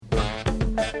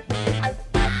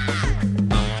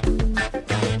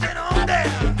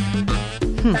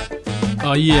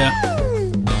Oh, yeah.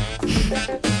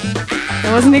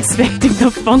 I wasn't expecting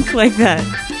the funk like that.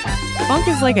 Funk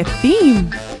is like a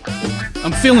theme.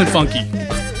 I'm feeling funky.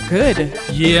 Good.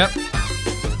 Yeah.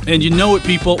 And you know it,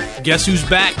 people. Guess who's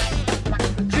back?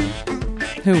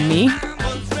 Who, me?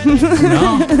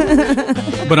 No.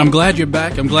 But I'm glad you're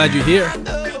back. I'm glad you're here.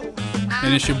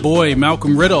 And it's your boy,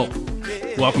 Malcolm Riddle.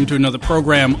 Welcome to another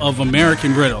program of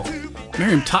American Riddle.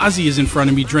 Miriam Tazi is in front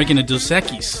of me drinking a Dos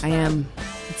Equis. I am.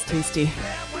 It's tasty.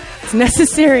 It's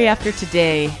necessary after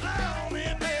today.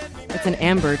 It's an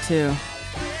amber, too.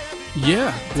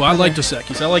 Yeah. Well, I like Dos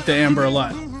Equis. I like the amber a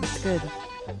lot. It's good.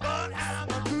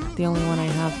 The only one I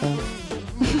have, though.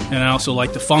 And I also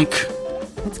like the funk.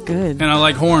 That's good. And I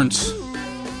like horns.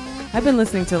 I've been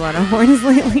listening to a lot of horns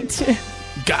lately, too.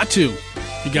 Got to.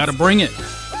 You got to bring it.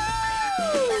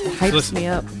 It hypes me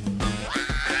up.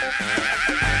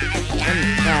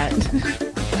 And that.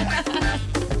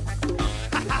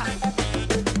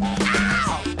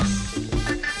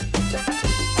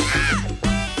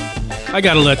 I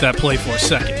got to let that play for a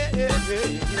second.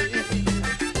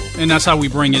 And that's how we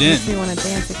bring it in. Makes me want to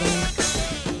dance again.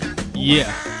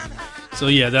 Yeah. So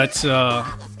yeah, that's how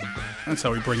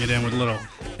we bring it in with a little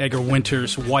Edgar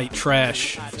Winter's White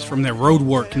Trash. It's from their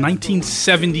Roadwork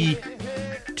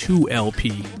 1972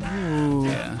 LP. Ooh.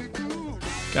 Yeah.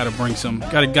 Got to bring some.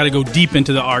 Got to go deep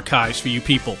into the archives for you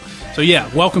people. So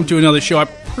yeah, welcome to another show. I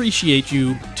appreciate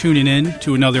you tuning in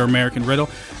to another American Riddle.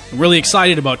 I'm really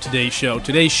excited about today's show.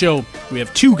 Today's show, we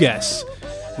have two guests.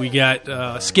 We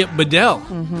got Skip Bedell.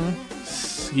 Mm-hmm.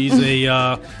 He's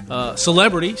a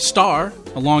celebrity star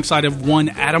alongside of one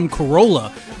Adam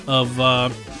Carolla of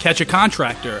Catch A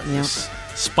Contractor. Yep.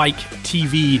 Spike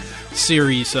TV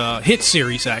series, hit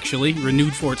series actually,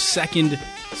 renewed for its second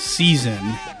season.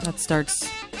 That starts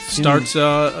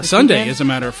Sunday, as a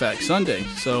matter of fact, Sunday.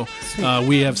 So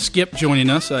we have Skip joining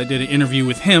us. I did an interview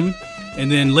with him. And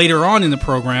then later on in the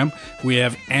program, we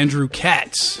have Andrew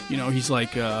Katz. You know, he's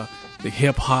like the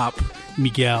hip-hop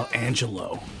Miguel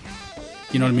Angelo.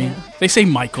 You know what I mean? Yeah. They say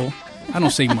Michael. I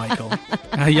don't say Michael.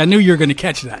 I knew you were going to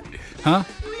catch that. Huh?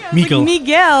 Miguel.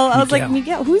 Miguel. I was like,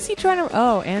 Miguel. Who's he trying to...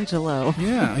 Oh, Angelo.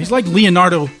 Yeah, he's like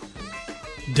Leonardo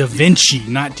da Vinci,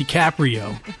 not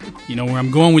DiCaprio. You know where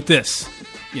I'm going with this.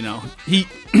 You know, he...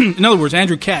 in other words,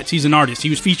 Andrew Katz, he's an artist. He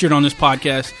was featured on this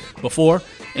podcast before,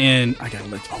 and I got to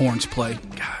let the horns play.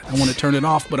 God, I want to turn it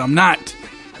off, but I'm not.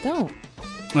 Don't.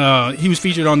 He was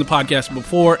featured on the podcast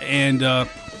before, and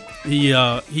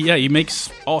he makes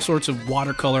all sorts of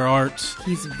watercolor arts.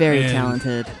 He's very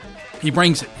talented. He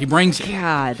brings it.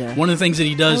 God. One of the things that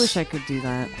he does. I wish I could do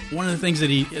that. One of the things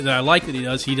that I like that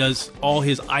he does all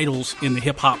his idols in the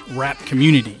hip hop rap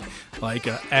community, like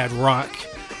Ad Rock,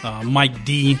 Mike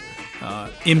D,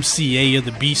 MCA of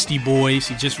the Beastie Boys.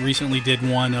 He just recently did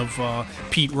one of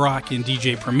Pete Rock and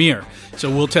DJ Premier.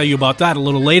 So we'll tell you about that a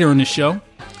little later in the show.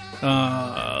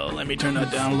 Let me turn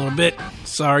that down a little bit.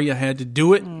 Sorry, I had to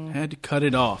do it. I had to cut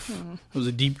it off. It was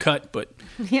a deep cut, but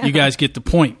you guys get the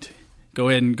point. Go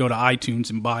ahead and go to iTunes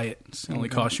and buy it. It only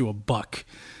costs you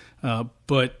 $1.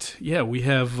 But yeah, we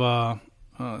have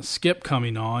Skip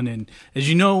coming on, and as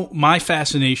you know, my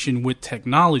fascination with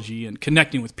technology and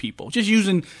connecting with people, just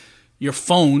using your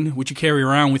phone, which you carry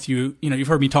around with you. You know, you've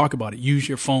heard me talk about it. Use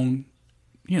your phone,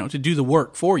 you know, to do the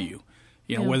work for you.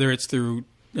 You know, whether it's through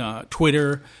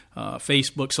Twitter,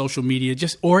 Facebook, social media,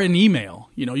 or an email.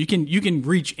 You know, you can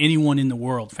reach anyone in the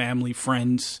world, family,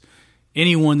 friends,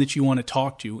 anyone that you want to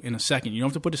talk to in a second. You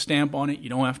don't have to put a stamp on it. You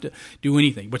don't have to do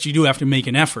anything, but you do have to make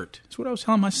an effort. That's what I was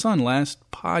telling my son last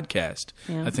podcast,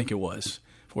 I think it was,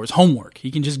 for his homework. He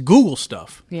can just Google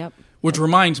stuff. Yep. Which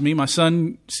reminds me, my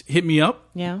son hit me up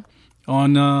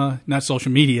on, not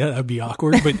social media, that'd be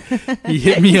awkward, but he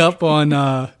hit me up on,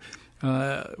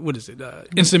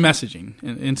 instant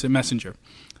messenger,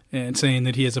 and saying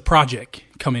that he has a project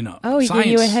coming up. Oh, he gave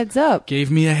you a heads up.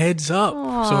 Gave me a heads up.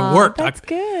 Aww, so it worked. That's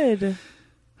good.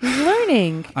 He's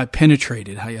learning. I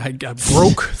penetrated. I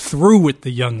broke through with the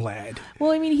young lad.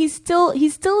 Well, I mean, he's still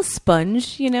a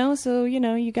sponge, you know, so, you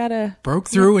know, you gotta... Broke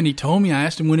through, and he told me, I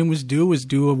asked him when it was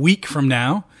due a week from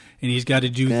now, and he's got to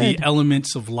do the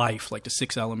elements of life, like the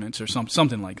 6 elements or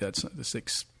something like that, the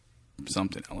 6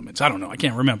 something elements. I don't know. I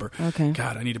can't remember. Okay.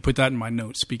 God, I need to put that in my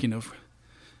notes, speaking of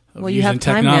well, you have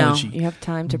time technology. now. You have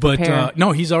time to prepare. But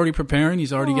no, he's already preparing.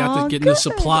 He's already getting the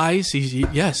supplies.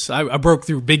 Yes, I broke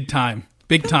through big time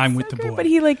with the boy. But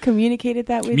he communicated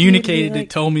that with you. Communicated it,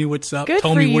 told me what's up,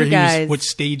 told me where he was, what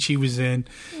stage he was in.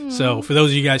 So for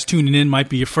those of you guys tuning in, might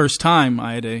be your first time.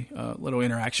 I had a little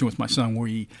interaction with my son where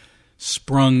he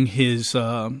sprung his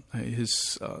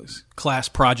class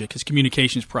project, his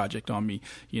communications project on me,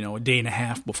 a day and a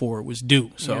half before it was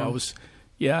due. So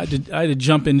I had to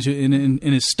jump into in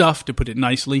his stuff, to put it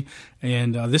nicely.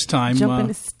 And this time, jump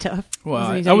into stuff.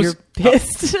 Well, I was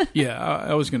pissed.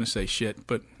 I was going to say shit,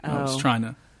 but I was trying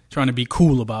to be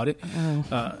cool about it.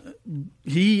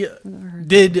 He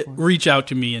did reach out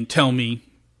to me and tell me,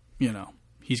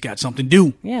 he's got something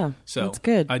due. Yeah, so that's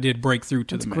good. I did break through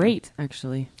to the man. Great,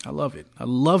 actually. I love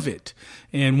it.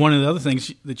 And one of the other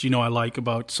things that I like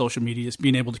about social media is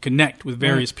being able to connect with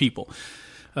various people.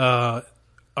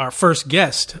 Our first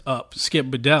guest up, Skip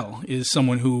Bedell, is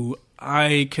someone who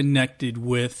I connected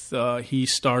with. He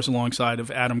stars alongside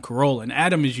of Adam Carolla. And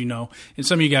Adam, as you know, and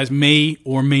some of you guys may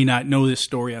or may not know this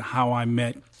story on how I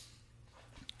met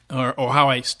or how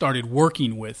I started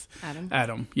working with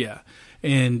Adam. Yeah.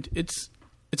 And it's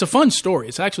a fun story.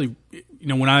 It's actually,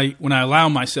 when I allow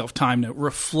myself time to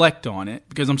reflect on it,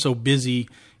 because I'm so busy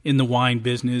in the wine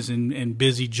business and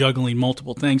busy juggling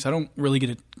multiple things, I don't really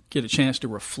get a chance to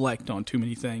reflect on too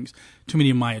many things, too many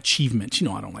of my achievements.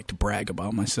 I don't like to brag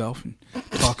about myself and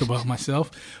talk about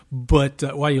myself. But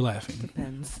why are you laughing?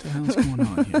 Depends. What the hell's going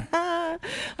on here?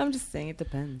 I'm just saying it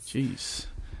depends. Jeez.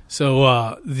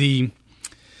 So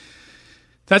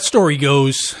that story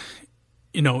goes,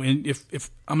 and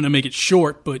if I'm going to make it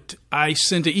short, but I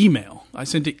sent an email.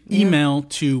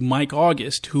 To Mike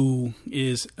August, who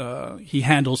is he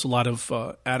handles a lot of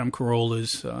Adam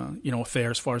Carolla's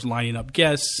affairs as far as lining up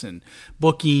guests and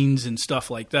bookings and stuff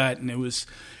like that. And it was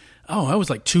that was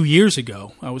like 2 years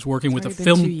ago. I was working with a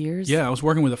film. 2 years? Yeah, I was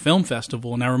working with a film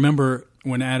festival, and I remember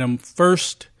when Adam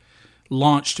first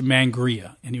launched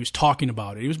Mangria, and he was talking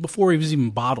about it. It was before he was even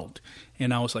bottled.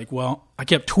 And I was like, well, I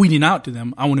kept tweeting out to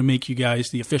them, I want to make you guys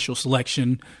the official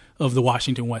selection of the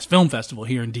Washington West Film Festival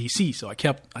here in D.C. So I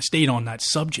stayed on that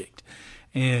subject.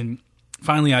 And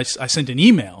finally I sent an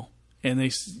email, and they,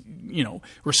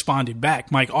 responded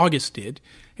back. Mike August did.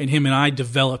 And him and I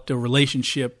developed a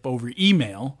relationship over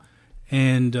email.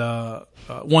 And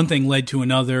one thing led to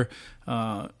another.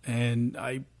 And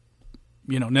I,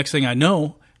 next thing I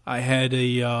know, I had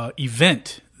a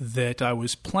event that I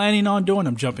was planning on doing.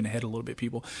 I'm jumping ahead a little bit,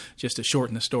 people, just to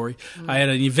shorten the story. I had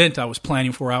an event I was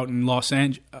planning for out in Los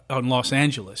Angeles,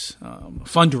 a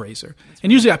fundraiser.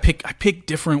 And usually I pick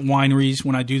different wineries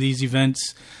when I do these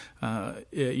events,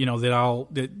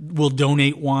 that will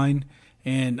donate wine.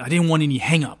 And I didn't want any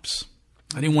hang-ups.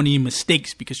 I didn't want any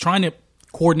mistakes, because trying to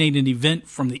coordinate an event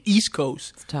from the East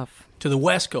Coast to the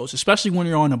West Coast, especially when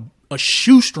you're on a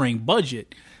shoestring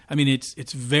budget, I mean,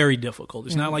 it's very difficult.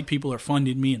 It's not like people are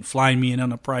funding me and flying me in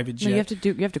on a private jet. No,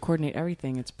 you have to coordinate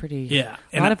everything. It's pretty a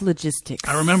lot of logistics.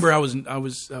 I remember I was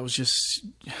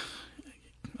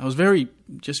very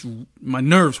my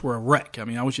nerves were a wreck. I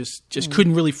mean, I was just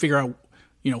couldn't really figure out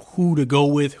who to go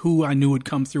with, who I knew would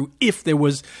come through. If there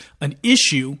was an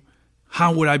issue,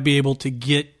 how would I be able to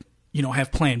get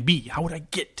have plan B? How would I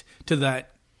get to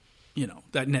that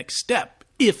that next step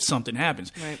if something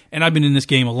happens? Right. And I've been in this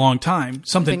game a long time.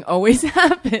 Something always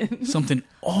happens. Something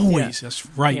always. Yeah. That's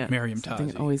right, Yeah. Miriam Tazi.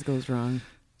 Something always goes wrong.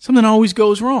 Something always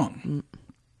goes wrong.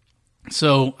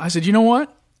 So I said, you know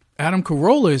what? Adam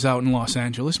Carolla is out in Los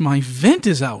Angeles. My event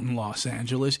is out in Los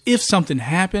Angeles. If something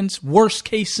happens, worst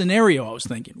case scenario, I was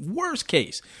thinking. Worst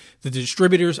case. The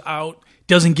distributor's out,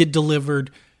 doesn't get delivered,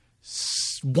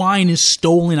 wine is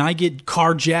stolen, I get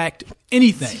carjacked,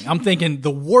 anything. I'm thinking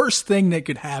the worst thing that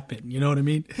could happen. You know what I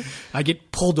mean? I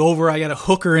get pulled over, I got a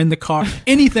hooker in the car.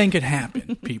 Anything could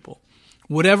happen, people.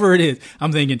 Whatever it is,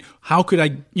 I'm thinking, how could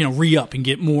I, re-up and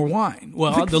get more wine?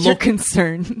 Well, you're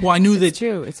concerned. Well, I knew that it's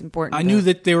true. It's important. I knew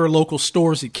that there were local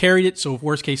stores that carried it. So, if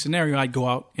worst case scenario, I'd go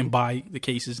out and buy the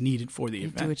cases needed for the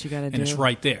event. Do what you got to do, and it's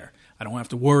right there. I don't have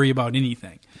to worry about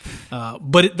anything.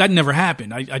 But that never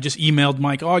happened. I just emailed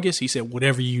Mike August. He said,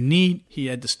 whatever you need. He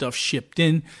had the stuff shipped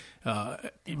in.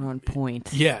 We're on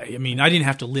point. Yeah, I mean, I didn't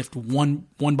have to lift one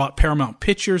Paramount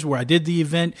Pictures where I did the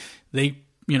event. They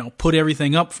put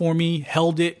everything up for me,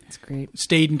 held it. That's great.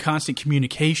 Stayed in constant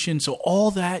communication. So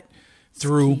all that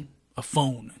through a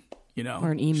phone,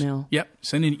 or an email. Yep,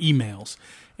 sending emails.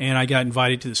 And I got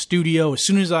invited to the studio. As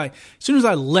soon as I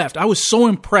left, I was so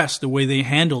impressed the way they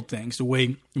handled things, the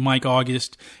way Mike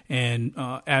August and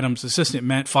Adam's assistant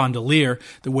Matt Fondelier,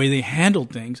 the way they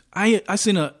handled things. I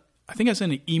think I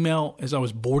sent an email as I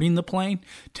was boarding the plane,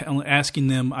 asking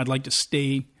them I'd like to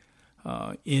stay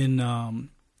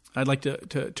I'd like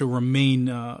to remain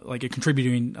like a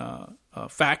contributing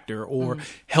factor or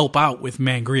help out with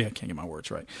Mangria. Can't get my words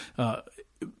right.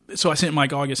 So I sent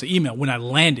Mike August an email when I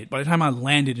landed. By the time I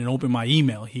landed and opened my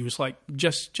email, he was like,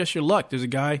 just your luck. There's a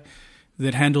guy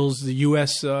that handles the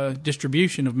U.S.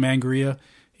 Distribution of Mangria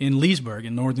in Leesburg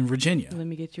in Northern Virginia. Let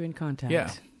me get you in contact.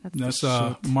 Yeah, that's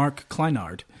Mark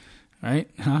Kleinard, right?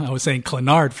 I was saying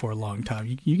Kleinard for a long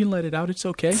time. You can let it out. It's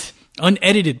okay.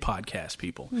 Unedited podcast,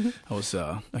 people. I was,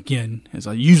 again, as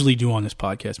I usually do on this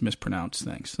podcast, mispronounce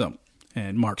things. So,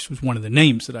 and Mark's was one of the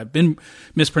names that I've been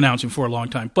mispronouncing for a long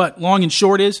time. But long and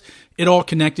short is, it all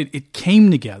connected. It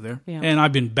came together, and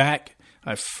I've been back.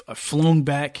 I've flown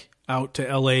back out to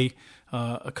L.A.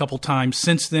 A couple times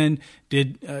since then.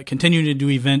 Did continue to do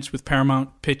events with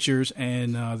Paramount Pictures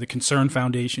and the Concern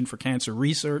Foundation for Cancer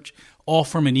Research, all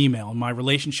from an email. My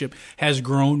relationship has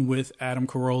grown with Adam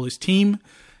Carolla's team,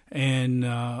 and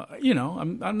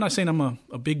I'm not saying I'm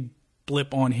a big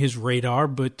blip on his radar,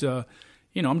 but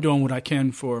I'm doing what I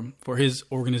can for his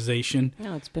organization.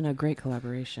 No, it's been a great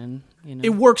collaboration.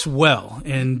 It works well,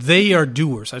 and they are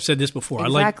doers. I've said this before.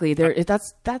 Exactly.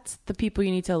 That's the people you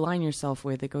need to align yourself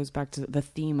with. It goes back to the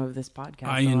theme of this podcast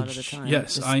a lot of the time.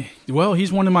 Yes.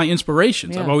 He's one of my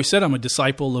inspirations. Yeah. I've always said I'm a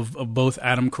disciple of both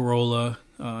Adam Carolla,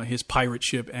 his pirate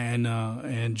ship,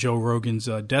 and Joe Rogan's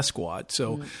Death Squad.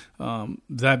 So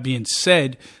that being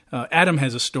said, Adam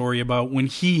has a story about when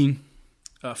he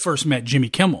first met Jimmy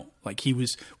Kimmel. Like, he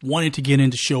wanted to get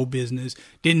into show business,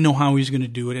 didn't know how he was going to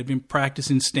do it, had been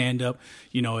practicing stand-up.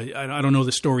 I don't know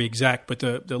the story exact, but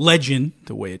the legend,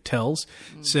 the way it tells,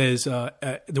 says,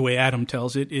 the way Adam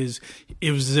tells it,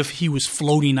 it was as if he was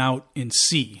floating out in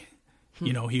sea.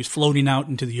 He was floating out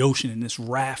into the ocean, and this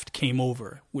raft came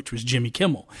over, which was Jimmy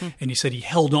Kimmel. And he said he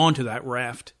held on to that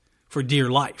raft for dear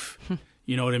life.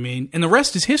 You know what I mean? And the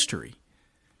rest is history,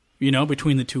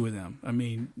 between the two of them. I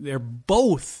mean, they're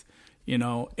both...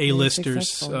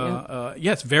 A-listers,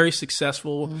 yes, very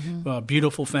successful,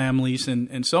 beautiful families,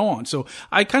 and so on. So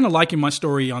I kind of liken my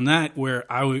story on that, where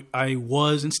I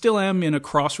was and still am in a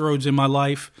crossroads in my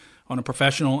life on a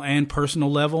professional and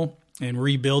personal level, and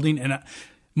rebuilding. And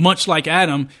much like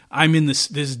Adam, I'm in this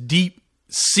deep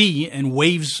sea, and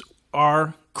waves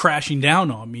are crashing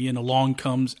down on me, and along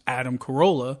comes Adam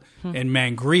Carolla and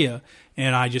Mangria,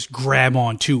 and I just grab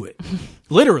onto it.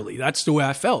 Literally, that's the way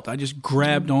I felt. I just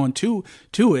grabbed onto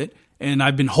it, and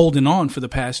I've been holding on for the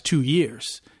past 2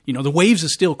 years. The waves are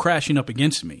still crashing up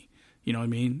against me. You know what I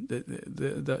mean?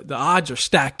 The odds are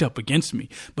stacked up against me,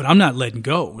 but I'm not letting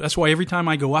go. That's why every time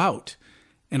I go out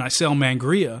and I sell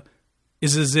Mangria,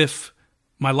 it's as if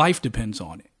my life depends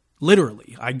on it.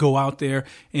 Literally, I go out there,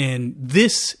 and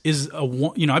this is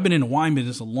I've been in the wine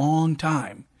business a long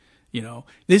time.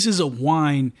 This is a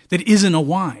wine that isn't a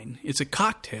wine. It's a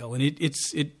cocktail, and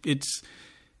it's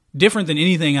different than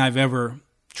anything I've ever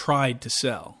tried to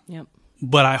sell. Yep.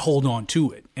 But I hold on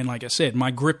to it. And like I said,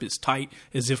 my grip is tight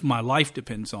as if my life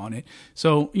depends on it.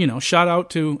 So, shout out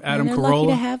to Adam Carolla. Lucky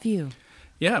to have you.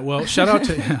 Yeah, well, shout out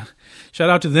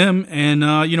to them. And,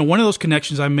 one of those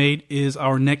connections I made is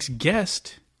our next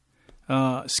guest,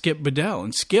 Skip Bedell.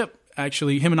 And Skip,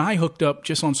 actually, him and I hooked up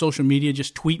just on social media,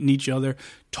 just tweeting each other,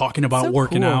 talking about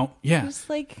working out. Yeah, it's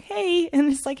like, hey,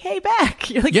 and it's like, hey, back.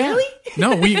 You're like, really?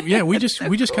 No, we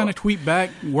just kind of tweet back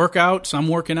workouts. I'm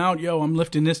working out. Yo, I'm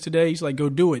lifting this today. He's like, go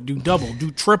do it. Do double. Do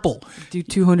triple. Do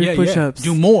 200 push-ups.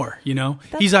 Do more.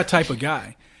 He's that type of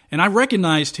guy. And I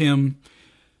recognized him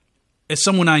as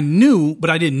someone I knew, but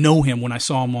I didn't know him when I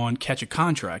saw him on Catch A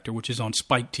Contractor, which is on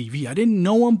Spike TV. I didn't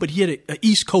know him, but he had an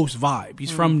East Coast vibe.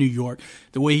 He's from New York.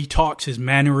 The way he talks, his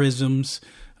mannerisms,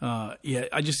 I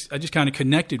just kind of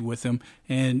connected with him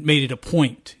and made it a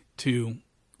point to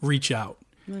reach out.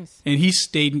 Nice. And he's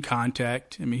stayed in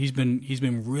contact. I mean, he's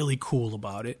been really cool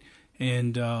about it.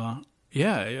 And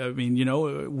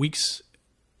weeks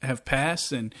have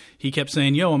passed, and he kept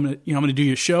saying, "Yo, I'm gonna do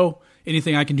your show.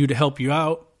 Anything I can do to help you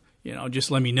out, just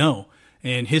let me know."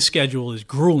 And his schedule is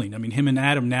grueling. I mean, him and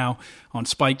Adam now on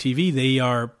Spike TV, they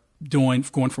are going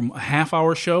from a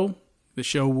half-hour show. The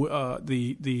show,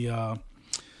 TV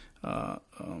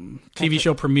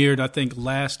show premiered, I think,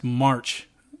 last March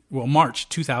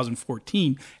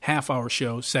 2014, half-hour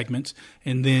show segments,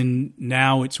 and then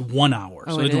now it's 1 hour.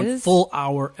 So they're doing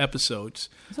full-hour episodes.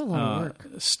 That's a lot of work.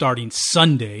 Starting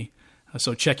Sunday,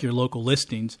 so check your local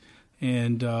listings.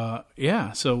 And,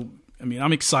 so... I mean,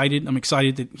 I'm excited. I'm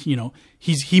excited that,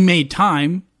 he made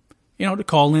time, to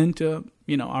call in to,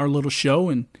 our little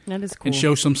show and, that is cool. And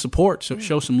show some support,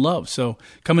 show some love. So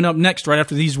coming up next, right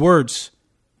after these words,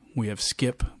 we have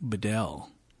Skip Bedell.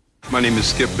 My name is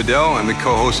Skip Bedell. I'm the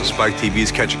co-host of Spike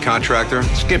TV's Catch A Contractor.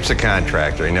 Skip's a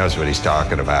contractor. He knows what he's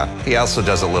talking about. He also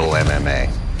does a little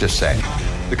MMA. Just saying.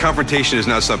 The confrontation is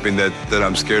not something that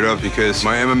I'm scared of, because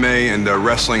my MMA and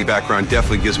wrestling background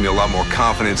definitely gives me a lot more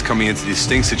confidence coming into these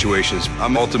sting situations.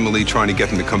 I'm ultimately trying to get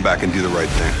them to come back and do the right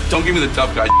thing. Don't give me the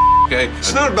tough guy. okay?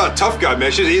 It's not about tough guy,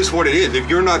 man. It is what it is. If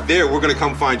you're not there, we're going to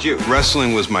come find you.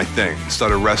 Wrestling was my thing. I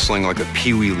started wrestling like a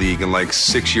peewee league in like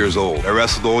 6 years old. I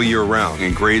wrestled all year round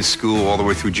in grade school, all the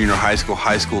way through junior high school,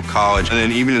 college. And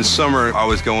then even in summer, I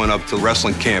was going up to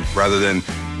wrestling camp rather than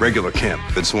regular camp.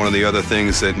 It's one of the other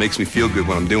things that makes me feel good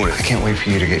when I'm doing it. I can't wait for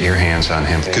you to get your hands on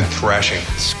him. Good thrashing.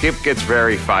 Skip gets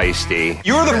very feisty.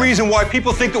 You're the reason why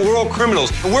people think that we're all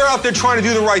criminals, and we're out there trying to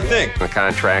do the right thing. The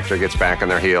contractor gets back on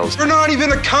their heels. You're not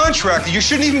even a contractor. You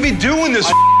shouldn't even be doing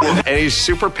this. And he's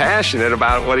super passionate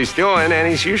about what he's doing, and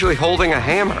he's usually holding a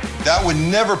hammer. That would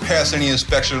never pass any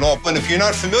inspection at all. And if you're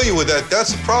not familiar with that,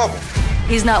 that's the problem.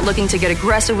 He's not looking to get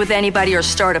aggressive with anybody or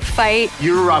start a fight.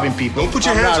 You're robbing people. Don't put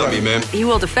your hands on me, man. He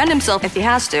will defend himself if he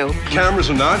has to. Cameras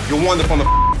or not, you'll wind up on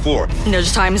the floor. And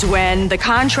there's times when the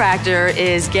contractor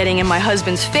is getting in my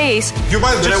husband's face. You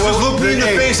might just look me in the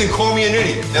face and call me an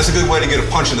idiot. That's a good way to get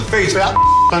a punch in the face.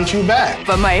 I'll punch you back.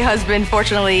 But my husband,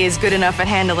 fortunately, is good enough at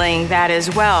handling that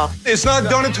as well. It's not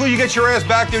done until you get your ass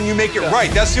back there and you make it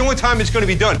right. That's the only time it's going to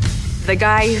be done. The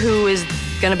guy who is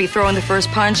going to be throwing the first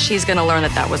punch, he's going to learn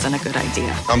that wasn't a good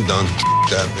idea. I'm done.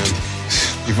 That,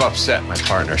 man. You've upset my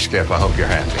partner, Skip. I hope you're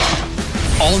happy.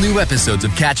 All new episodes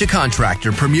of Catch a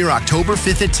Contractor premiere October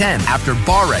 5th at 10 after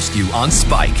Bar Rescue on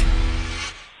Spike.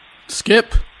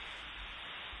 Skip.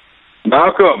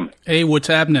 Malcolm. Hey, what's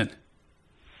happening?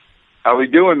 How we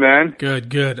doing, man?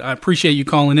 Good. I appreciate you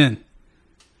calling in.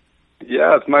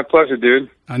 Yeah, it's my pleasure, dude.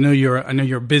 I know you're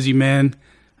a busy man,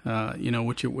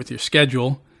 with your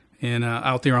schedule and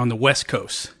out there on the West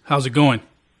Coast. How's it going?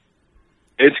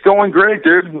 It's going great,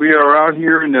 dude. We are out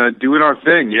here and doing our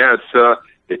thing. Yeah,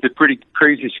 it's a pretty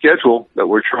crazy schedule that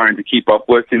we're trying to keep up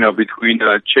with, between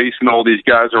chasing all these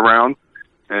guys around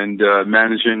and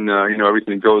managing,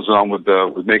 everything that goes on with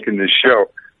making this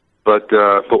show. But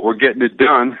we're getting it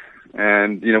done,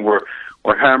 and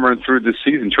we're hammering through this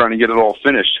season, trying to get it all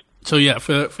finished. So yeah,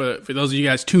 for those of you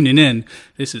guys tuning in,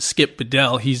 this is Skip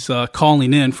Bedell. He's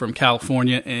calling in from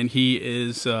California, and he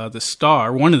is one of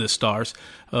the stars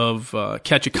of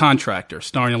Catch A Contractor,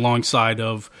 starring alongside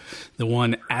of the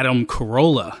one Adam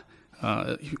Carolla.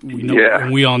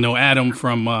 We all know Adam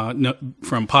from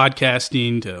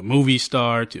podcasting to movie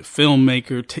star to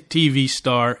filmmaker, TV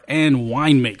star, and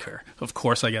winemaker. Of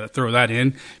course, I got to throw that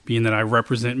in, being that I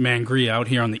represent Mangria out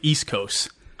here on the East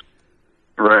Coast.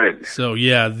 Right. So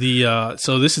yeah,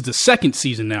 so this is the second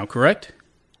season now, correct?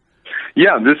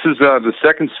 Yeah, this is the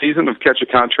second season of Catch A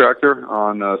Contractor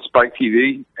on Spike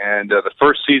TV, and the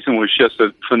first season was just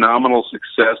a phenomenal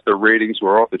success. The ratings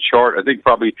were off the chart. I think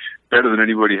probably better than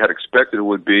anybody had expected it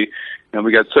would be, and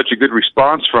we got such a good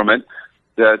response from it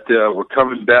that we're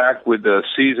coming back with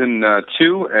season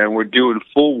 2, and we're doing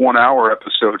full 1-hour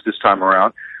episodes this time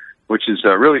around, which is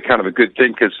really kind of a good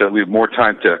thing because we have more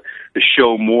time to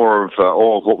show more of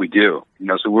all of what we do.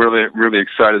 So we're really, really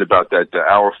excited about that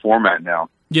hour format now.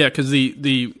 Yeah, because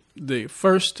the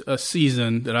first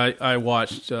season that I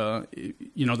watched,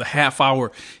 the half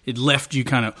hour, it left you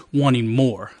kind of wanting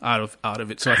more out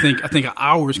of it. So I think an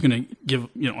hour is going to give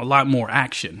a lot more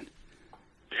action.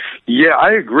 Yeah,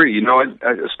 I agree.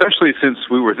 Especially since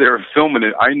we were there filming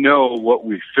it, I know what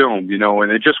we filmed,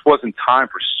 and it just wasn't time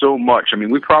for so much. I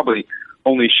mean, we probably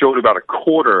only showed about a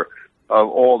quarter of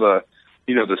all the,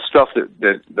 the stuff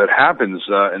that happens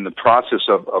in the process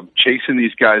of chasing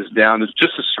these guys down. It's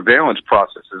just a surveillance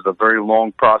process. It's a very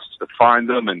long process to find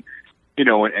them and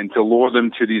to lure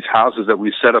them to these houses that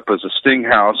we set up as a sting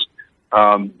house.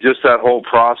 Just that whole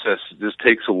process just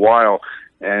takes a while.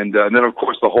 And then, of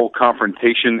course, the whole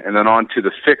confrontation and then on to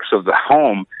the fix of the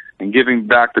home and giving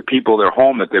back to people their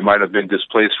home that they might have been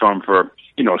displaced from for,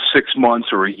 6 months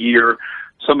or a year.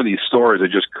 Some of these stories are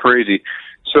just crazy.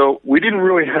 So we didn't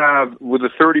really have, with a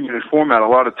 30-minute format, a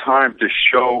lot of time to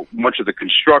show much of the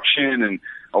construction and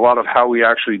a lot of how we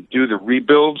actually do the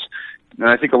rebuilds. And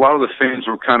I think a lot of the fans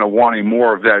were kind of wanting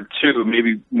more of that, too,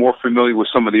 maybe more familiar with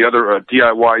some of the other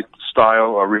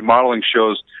DIY-style remodeling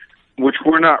shows, which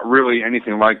we're not really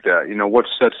anything like that. What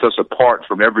sets us apart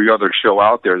from every other show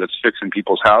out there that's fixing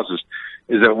people's houses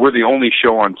is that we're the only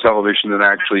show on television that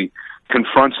actually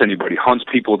confronts anybody, hunts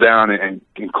people down and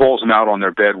calls them out on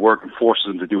their bad work and forces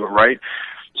them to do it right.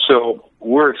 So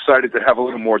we're excited to have a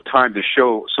little more time to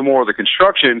show some more of the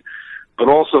construction, but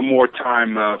also more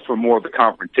time for more of the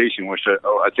confrontation, which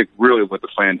I think really what the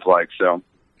fans like. So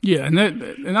yeah, and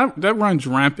that runs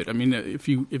rampant. I mean, if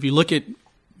you look at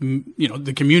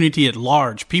the community at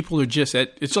large, people are just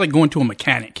it's like going to a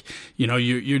mechanic.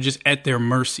 You're just at their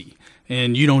mercy,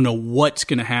 and you don't know what's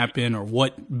going to happen or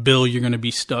what bill you're going to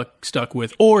be stuck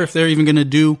with, or if they're even going to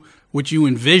do what you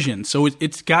envision. So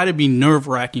it's got to be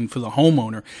nerve-wracking for the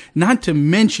homeowner. Not to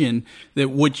mention that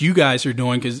what you guys are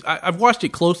doing, because I've watched it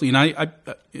closely, and I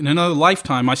in another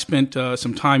lifetime I spent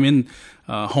some time in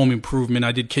home improvement.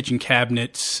 I did kitchen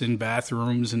cabinets and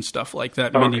bathrooms and stuff like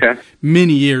that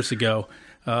many years ago.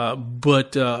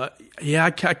 Yeah,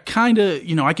 I kind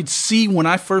of, I could see when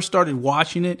I first started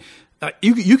watching it,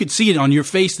 you could see it on your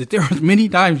face that there were many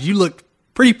times you looked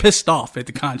pretty pissed off at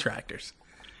the contractors.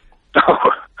 Oh,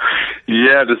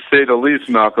 yeah, to say the least,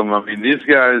 Malcolm. I mean, these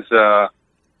guys,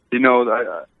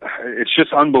 it's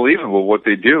just unbelievable what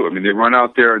they do. I mean, they run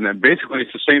out there, and then basically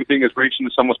it's the same thing as reaching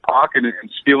into someone's pocket and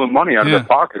stealing money out of their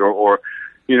pocket, or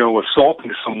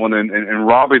assaulting someone and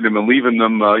robbing them and leaving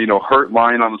them, hurt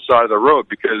lying on the side of the road,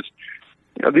 because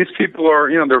these people are,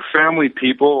 they're family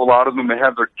people. A lot of them, they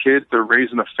have their kids. They're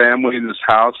raising a family in this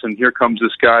house, and here comes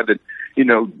this guy that,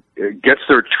 gets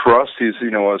their trust. He's,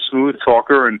 a smooth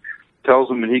talker and tells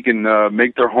them that he can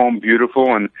make their home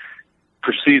beautiful, and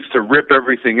proceeds to rip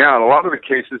everything out. A lot of the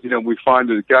cases, we find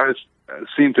that guys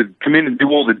seem to come in and do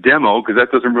all the demo, because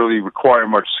that doesn't really require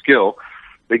much skill.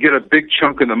 They get a big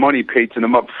chunk of the money paid to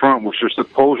them up front, which they're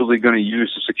supposedly going to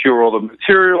use to secure all the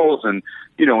materials and,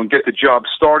 and get the job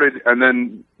started, and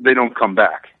then they don't come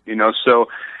back, So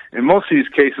in most of these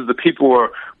cases, the people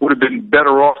would have been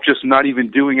better off just not even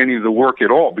doing any of the work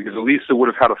at all, because at least they would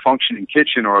have had a functioning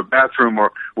kitchen or a bathroom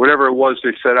or whatever it was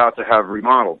they set out to have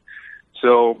remodeled.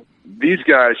 So these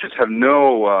guys just have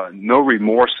no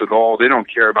remorse at all. They don't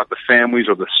care about the families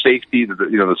or the safety,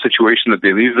 the situation that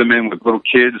they leave them in with little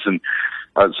kids. And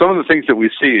some of the things that we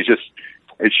see is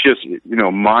it's just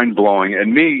mind blowing.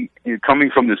 And me, coming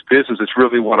from this business, it's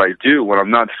really what I do. When I'm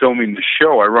not filming the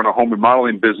show, I run a home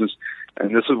remodeling business,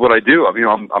 and this is what I do. I mean,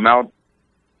 I'm out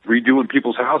redoing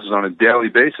people's houses on a daily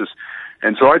basis,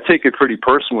 and so I take it pretty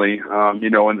personally. And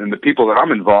the people that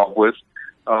I'm involved with.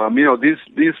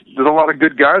 There's a lot of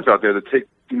good guys out there that take,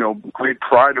 great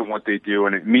pride in what they do,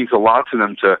 and it means a lot to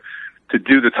them to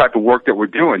do the type of work that we're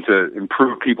doing to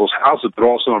improve people's houses, but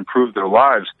also improve their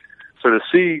lives. So to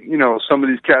see, some of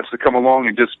these cats that come along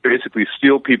and just basically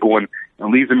steal people and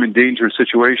leave them in dangerous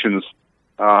situations,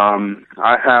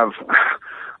 I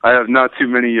have not too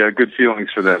many good feelings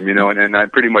for them, and I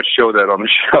pretty much show that on the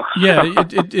show.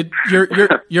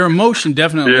 Yeah, your emotion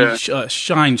definitely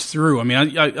shines through. I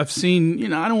mean, I've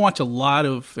seen, I don't watch a lot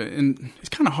of, and it's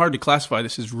kind of hard to classify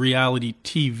this as reality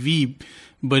TV,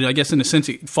 but I guess in a sense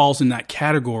it falls in that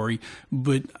category.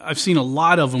 But I've seen a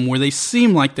lot of them where they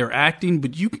seem like they're acting,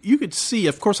 but you could see,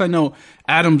 of course, I know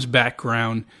Adam's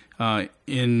background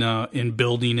in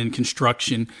building and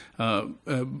construction,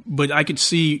 but I could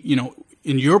see,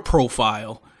 in your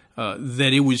profile,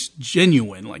 that it was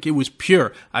genuine, like it was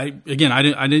pure. I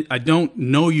don't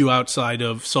know you outside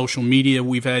of social media.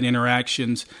 We've had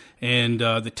interactions and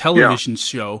the television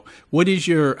show. What is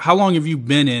how long have you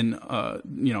been in,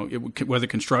 whether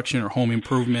construction or home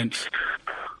improvement?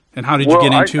 And how did you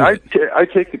get into it? I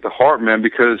take it to heart, man,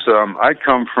 because I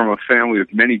come from a family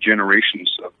of many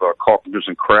generations of carpenters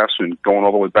and craftsmen, going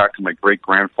all the way back to my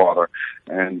great-grandfather.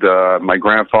 And my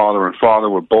grandfather and father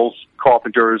were both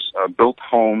carpenters, built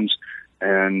homes,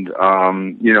 and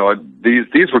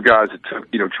these were guys that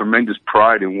took tremendous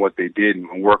pride in what they did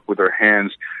and worked with their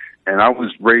hands. And I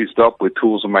was raised up with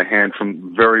tools in my hand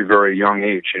from very, very young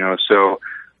age. So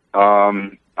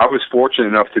I was fortunate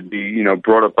enough to be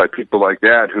brought up by people like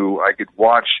that who I could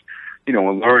watch,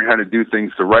 and learn how to do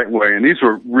things the right way. And these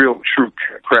were real, true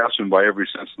craftsmen by every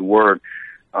sense of the word.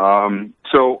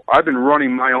 So I've been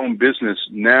running my own business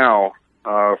now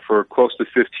for close to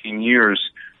 15 years,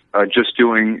 just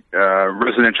doing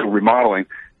residential remodeling.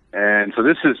 And so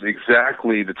this is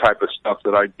exactly the type of stuff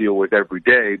that I deal with every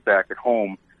day back at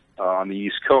home on the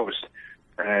East Coast.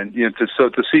 And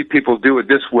to see people do it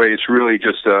this way, it's really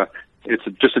just a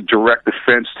direct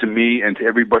offense to me and to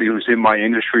everybody who's in my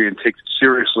industry and takes it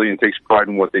seriously and takes pride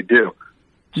in what they do.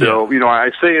 So, I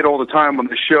say it all the time on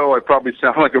the show. I probably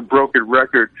sound like a broken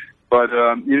record, but,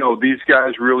 these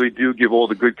guys really do give all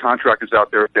the good contractors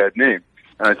out there a bad name.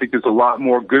 And I think there's a lot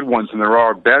more good ones than there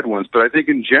are bad ones. But I think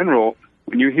in general,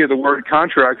 when you hear the word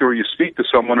contractor or you speak to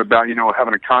someone about,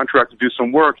 having a contract to do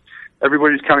some work,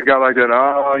 everybody's kind of got like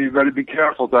that, you got to be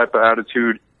careful type of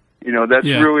attitude. That's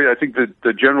really, I think,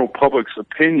 the general public's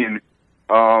opinion,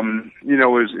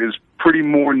 is pretty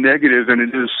more negative than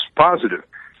it is positive.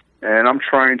 And I'm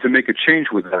trying to make a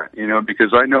change with that,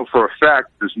 because I know for a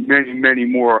fact there's many, many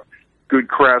more good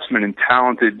craftsmen and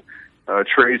talented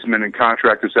tradesmen and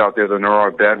contractors out there than there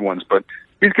are bad ones. But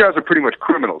these guys are pretty much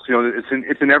criminals.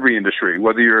 It's in every industry,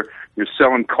 whether you're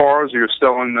selling cars or you're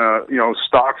selling,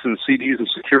 stocks and CDs and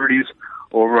securities.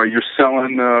 or you're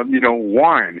selling,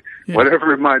 wine,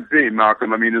 whatever it might be,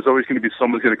 Malcolm. I mean, there's always going to be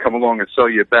someone who's going to come along and sell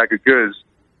you a bag of goods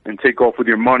and take off with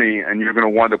your money, and you're going to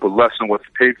wind up with less than what's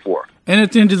paid for. And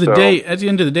at the end of the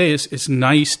day, it's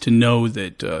nice to know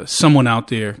that someone out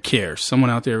there cares. Someone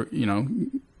out there,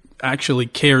 actually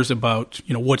cares about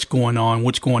what's going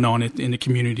on in the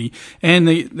community, and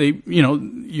they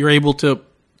you're able to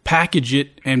package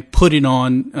it and put it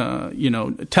on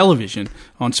television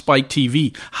on Spike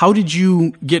TV. How did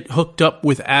you get hooked up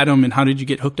with Adam, and how did you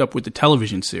get hooked up with the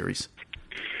television series?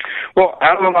 Well,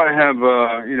 Adam and I have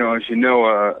as you know,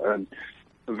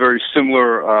 a very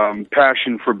similar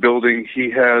passion for building.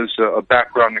 He has a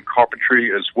background in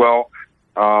carpentry as well.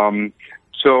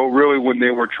 So really, when they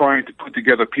were trying to put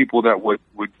together people that would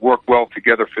work well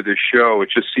together for this show, it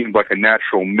just seemed like a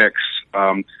natural mix.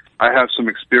 I have some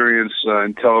experience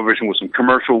in television with some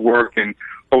commercial work and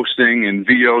hosting and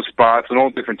VO spots and all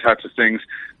different types of things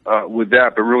with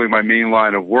that. But really, my main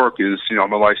line of work is,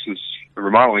 I'm a licensed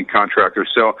remodeling contractor.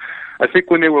 So I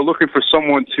think when they were looking for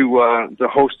someone to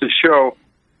host the show,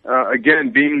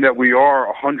 again, being that we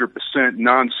are 100%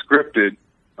 non-scripted,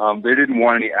 they didn't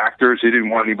want any actors. They didn't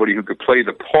want anybody who could play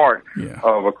the part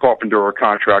of a carpenter or a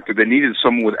contractor. They needed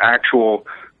someone with actual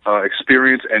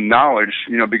experience and knowledge,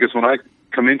 because when I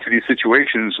come into these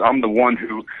situations, I'm the one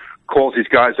who calls these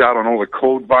guys out on all the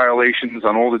code violations,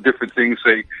 on all the different things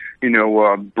they,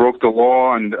 broke the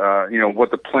law, and,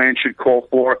 what the plan should call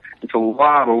for. It's a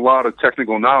lot of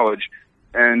technical knowledge,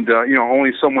 and,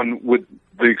 only someone with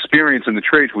the experience in the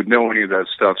trades would know any of that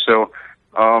stuff. So,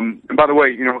 and by the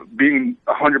way, being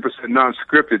 100%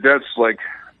 non-scripted,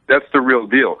 that's the real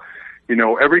deal.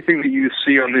 Everything that you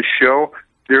see on this show,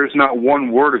 there's not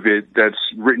one word of it that's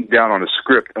written down on a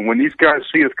script. And when these guys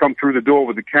see us come through the door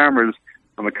with the cameras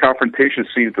on the confrontation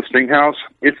scene at the Sting House,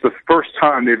 it's the first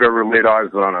time they've ever laid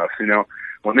eyes on us.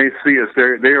 When they see us,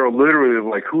 they are literally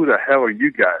like, "Who the hell are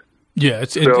you guys?" Yeah,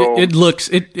 it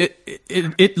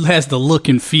has the look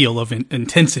and feel of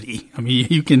intensity. I mean,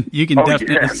 you can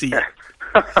definitely see it.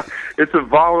 It's a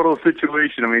volatile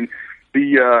situation. I mean,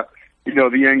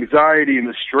 the anxiety and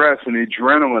the stress and the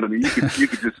adrenaline. I mean, you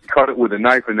could just cut it with a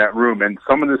knife in that room. And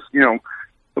some of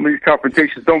these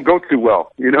confrontations don't go too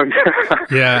well.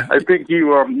 Yeah. I think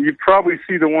you probably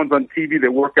see the ones on TV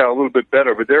that work out a little bit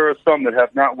better, but there are some that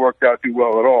have not worked out too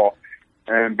well at all.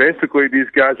 And basically, these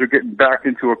guys are getting backed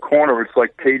into a corner. It's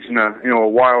like paging a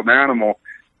wild animal.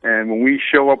 And when we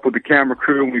show up with the camera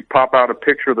crew and we pop out a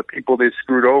picture of the people they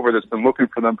screwed over that's been looking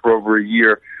for them for over a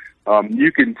year,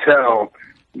 you can tell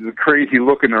the crazy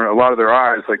look in a lot of their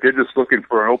eyes, like they're just looking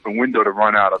for an open window to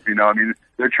run out of.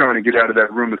 They're trying to get out of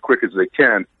that room as quick as they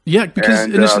can. Yeah, because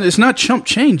it's not chump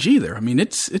change either. I mean,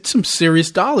 it's some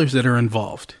serious dollars that are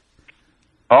involved.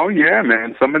 Oh, yeah,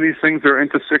 man. Some of these things are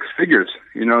into six figures.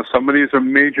 Some of these are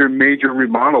major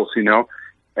remodels,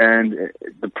 And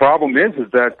the problem is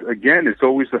that, again, it's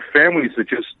always the families that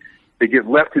they get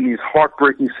left in these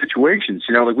heartbreaking situations.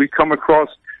 Like we come across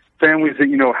families that,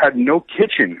 had no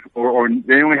kitchen or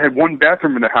they only had one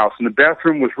bathroom in the house, and the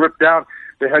bathroom was ripped out.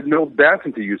 They had no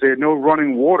bathroom to use. They had no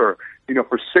running water,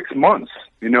 for 6 months.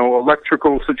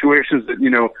 Electrical situations that,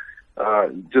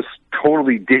 just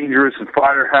totally dangerous, and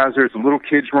fire hazards and little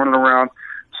kids running around.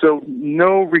 So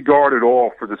no regard at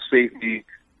all for the safety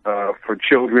for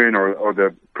children or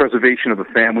the preservation of the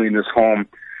family in this home.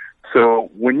 So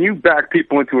when you back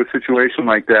people into a situation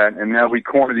like that, and now we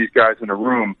corner these guys in a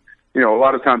room, a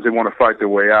lot of times they want to fight their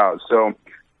way out. So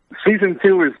season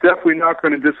 2 is definitely not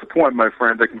going to disappoint, my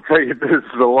friend. I can tell you there's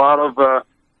a lot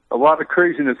of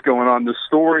craziness going on. The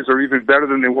stories are even better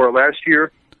than they were last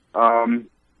year.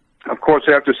 Of course,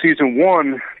 after season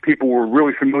 1, people were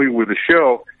really familiar with the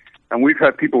show, and we've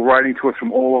had people writing to us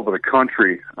from all over the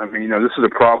country. I mean, this is a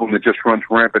problem that just runs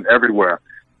rampant everywhere.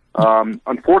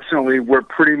 Unfortunately, we're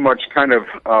pretty much kind of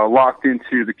locked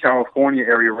into the California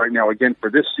area right now, again,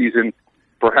 for this season.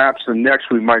 Perhaps the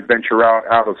next we might venture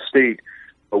out of state.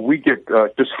 But we get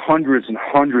just hundreds and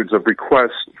hundreds of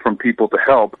requests from people to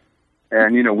help.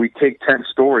 And, we take 10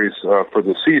 stories for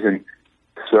the season.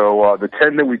 So the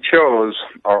 10 that we chose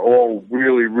are all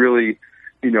really, really,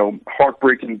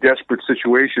 heartbreaking, desperate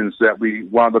situations that we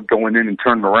wound up going in and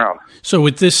turning around. So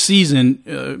with this season,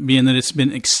 being that it's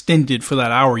been extended for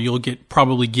that hour, you'll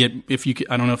probably get,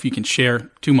 I don't know if you can share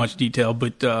too much detail,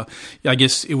 but I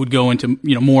guess it would go into,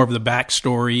 more of the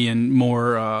backstory and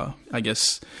more, I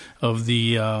guess, of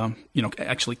the,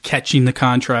 actually catching the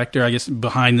contractor, I guess,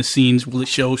 behind the scenes. Will it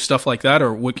show stuff like that,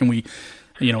 or what can we,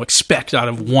 expect out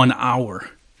of 1 hour?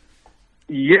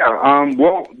 Yeah,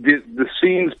 well, the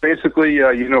scenes basically,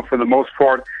 for the most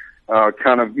part,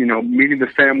 kind of, meeting the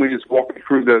families, walking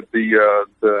through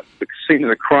the scene of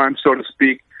the crime, so to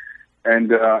speak, and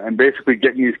basically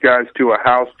getting these guys to a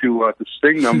house to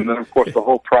sting them, and then of course the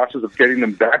whole process of getting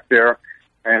them back there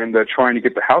and trying to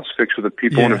get the house fixed for the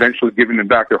people, and eventually giving them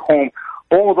back their home.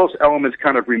 All of those elements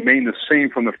kind of remain the same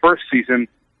from the first season,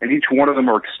 and each one of them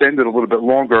are extended a little bit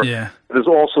longer. Yeah. There's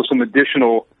also some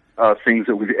additional things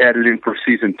that we've added in for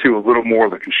season 2, a little more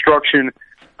of the construction,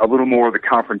 a little more of the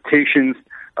confrontations,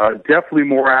 definitely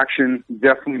more action,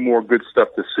 definitely more good stuff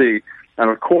to see. And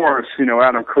of course,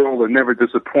 Adam Carolla never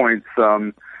disappoints.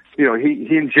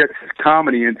 He injects his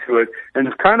comedy into it, and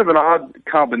it's kind of an odd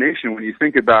combination when you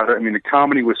think about it. I mean, the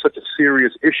comedy was such a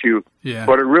serious issue,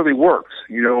 but it really works.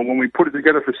 When we put it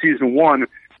together for season 1,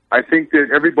 I think that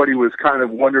everybody was kind of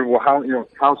wondering, well, how's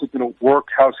it going to work?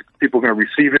 How's people going to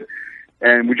receive it?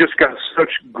 And we just got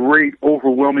such great,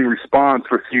 overwhelming response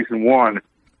for season 1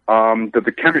 that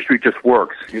the chemistry just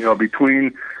works.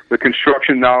 Between the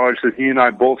construction knowledge that he and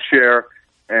I both share,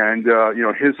 and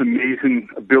his amazing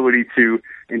ability to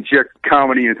inject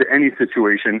comedy into any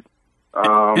situation.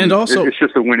 And also, it's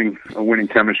just a winning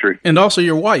chemistry. And also,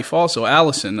 your wife,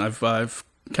 Allison. I've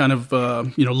kind of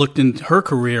looked into her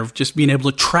career of just being able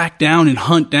to track down and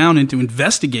hunt down and to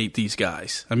investigate these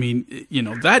guys. I mean,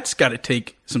 that's got to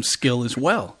take some skill as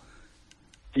well.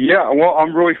 Yeah, well,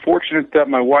 I'm really fortunate that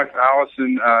my wife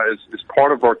Allison is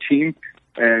part of our team.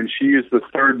 And she is the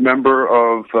third member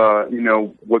of,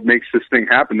 what makes this thing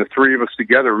happen. The three of us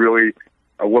together really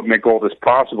are what make all this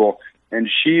possible. And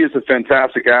she is a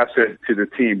fantastic asset to the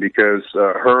team because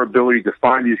her ability to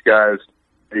find these guys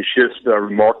is just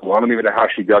remarkable. I don't even know how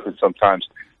she does it sometimes.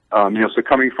 So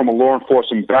coming from a law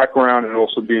enforcement background and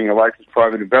also being a licensed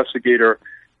private investigator,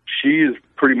 she is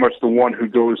pretty much the one who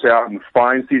goes out and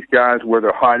finds these guys where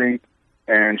they're hiding,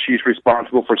 and she's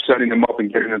responsible for setting them up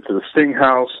and getting them to the sting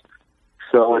house.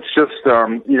 So it's just,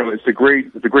 it's a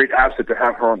great asset to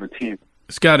have her on the team.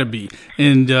 It's got to be.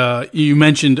 And you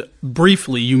mentioned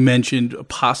a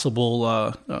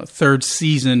possible third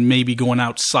season, maybe going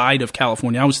outside of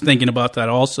California. I was thinking about that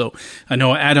also. I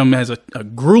know Adam has a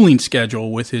grueling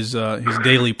schedule with his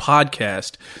daily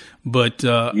podcast, but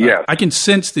yes. I can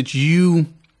sense that you're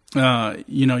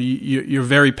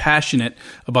very passionate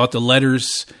about the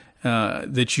letters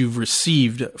that you've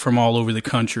received from all over the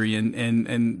country,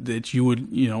 and that you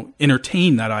would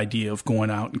entertain that idea of going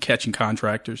out and catching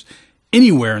contractors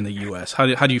anywhere in the U.S. How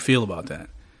do you feel about that?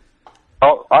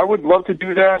 I would love to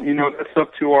do that. That's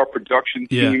up to our production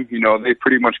team. Yeah. They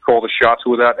pretty much call the shots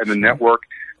with that, and the network.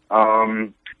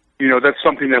 That's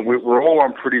something that we're all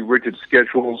on pretty rigid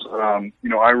schedules.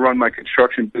 I run my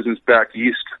construction business back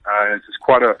east. It's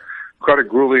quite a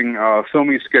grueling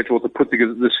filming schedule to put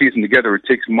the season together. It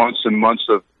takes months and months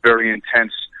of very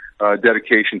intense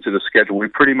dedication to the schedule. We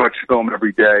pretty much film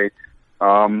every day,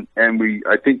 and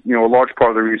I think a large part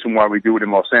of the reason why we do it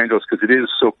in Los Angeles because it is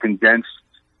so condensed.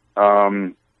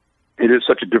 It is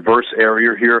such a diverse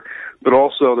area here, but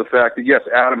also the fact that yes,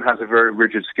 Adam has a very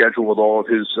rigid schedule with all of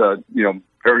his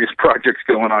various projects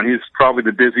going on. He's probably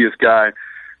the busiest guy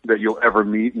that you'll ever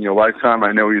meet in your lifetime.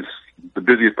 I know he's the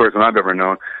busiest person I've ever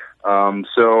known.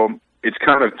 So it's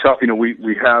kind of tough.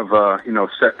 We have,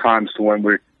 set times to when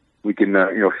we can,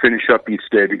 finish up each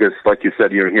day because like you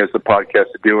said, he has the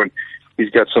podcast to do and he's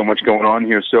got so much going on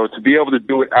here. So to be able to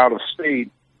do it out of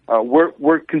state,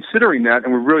 we're considering that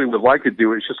and we really would like to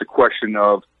do it. It's just a question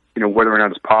of, whether or not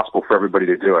it's possible for everybody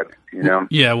to do it,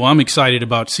 Yeah, well, I'm excited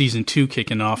about season 2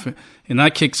 kicking off, and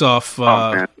that kicks off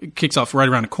right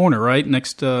around the corner, right?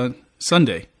 Next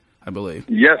Sunday, I believe.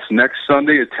 Yes, next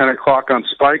Sunday at 10 o'clock on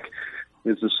Spike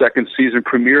is the second season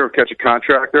premiere of Catch A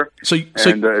Contractor,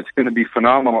 and it's going to be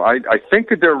phenomenal. I think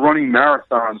that they're running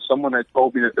marathons. Someone had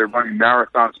told me that they're running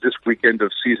marathons this weekend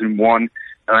of season 1,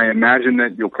 and I imagine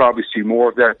that you'll probably see more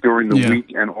of that during the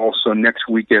week and also next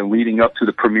weekend leading up to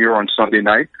the premiere on Sunday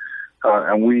night.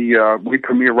 And we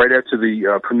premiere right after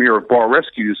the premiere of Bar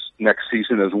Rescues next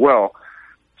season as well.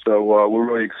 So we're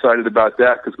really excited about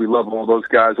that because we love all those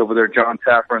guys over there, John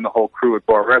Tapper and the whole crew at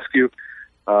Bar Rescue.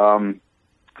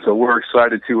 So we're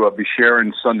excited to be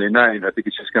sharing Sunday night. I think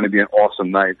it's just going to be an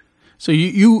awesome night. So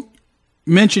you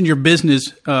mentioned your business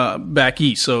back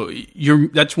east. So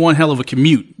that's one hell of a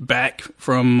commute back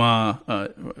from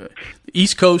the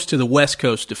East Coast to the West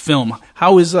Coast to film.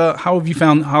 How have you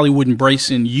found Hollywood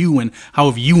embracing you, and how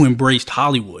have you embraced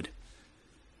Hollywood?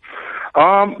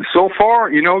 So far,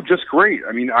 just great.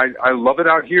 I mean, I love it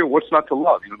out here. What's not to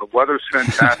love? The weather's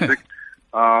fantastic.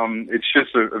 It's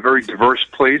just a very diverse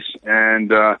place,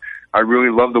 and I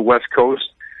really love the West Coast.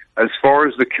 as far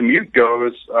as the commute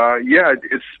goes,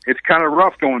 it's kind of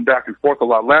rough going back and forth a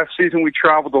lot. Last season we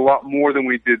traveled a lot more than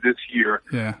we did this year.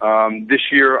 Yeah.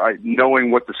 This year,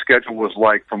 knowing what the schedule was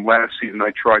like from last season,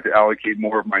 I tried to allocate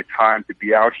more of my time to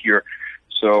be out here.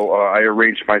 So I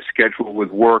arranged my schedule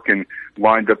with work and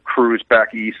lined up crews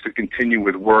back east to continue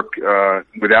with work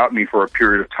without me for a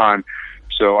period of time.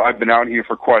 So I've been out here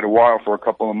for quite a while, for a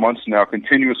couple of months now,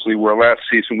 continuously, where last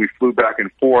season we flew back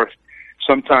and forth,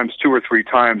 sometimes 2 or 3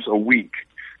 times a week.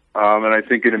 And I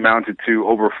think it amounted to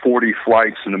over 40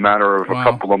 flights in a matter of a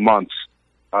couple of months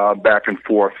back and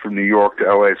forth from New York to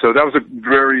L.A. So that was a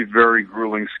very, very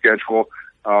grueling schedule.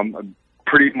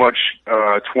 Pretty much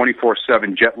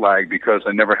 24/7 jet lag, because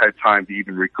I never had time to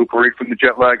even recuperate from the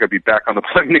jet lag. I'd be back on the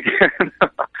plane again.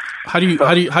 How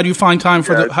do you find time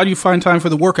for the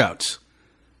workouts?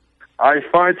 I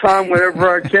find time whenever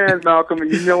I can, Malcolm,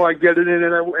 and I get it in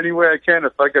any way I can.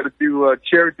 If I got to do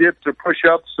chair dips or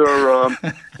push-ups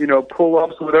or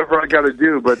pull-ups, whatever I got to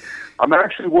do. But I'm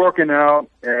actually working out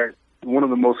at one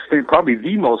of the probably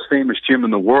the most famous gym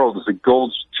in the world, is the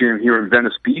Gold's Gym here in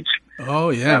Venice Beach. Oh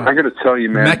yeah, and I got to tell you,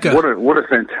 man, Mecca. what a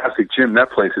fantastic gym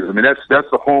that place is. I mean, that's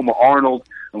the home of Arnold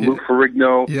and Lou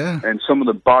Ferrigno and some of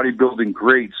the bodybuilding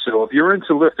greats. So if you're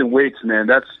into lifting weights, man,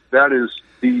 that is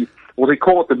the they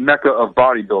call it the Mecca of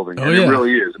bodybuilding, and it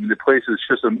really is. I mean, the place is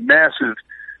just a massive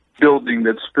building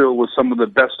that's filled with some of the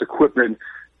best equipment,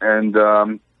 and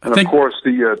of course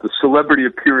the celebrity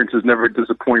appearances never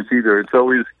disappoints either. It's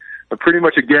always pretty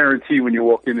much a guarantee when you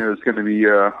walk in there. There's going to be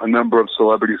a number of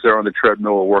celebrities there on the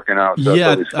treadmill working out. So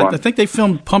I think they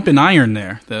filmed Pumpin' Iron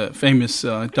there, the famous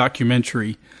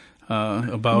documentary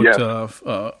about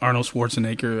Arnold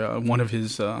Schwarzenegger, one of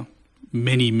his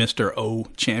mini Mr. O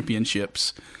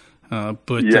championships.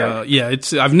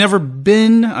 I've never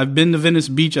been. I've been to Venice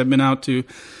Beach. I've been out to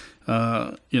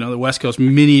the West Coast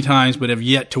many times, but have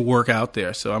yet to work out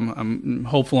there. So I'm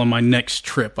hopeful on my next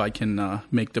trip I can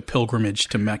make the pilgrimage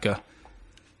to Mecca.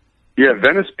 Yeah,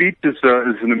 Venice Beach is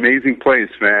an amazing place,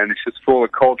 man. It's just full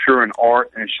of culture and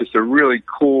art, and it's just a really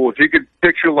cool. If you could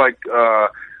picture like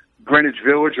Greenwich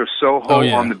Village or Soho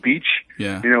on the beach,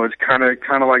 it's kind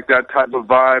of like that type of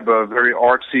vibe, very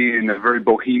artsy and very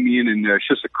bohemian, and it's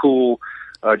just a cool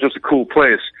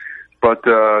place. But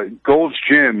Gold's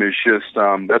Gym is just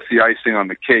that's the icing on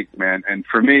the cake, man. And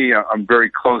for me, I'm very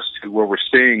close to where we're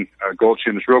staying. Gold's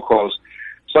Gym is real close,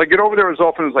 so I get over there as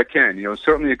often as I can.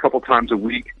 Certainly a couple times a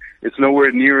week. It's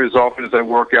nowhere near as often as I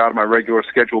work out my regular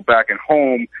schedule back at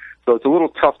home. So it's a little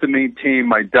tough to maintain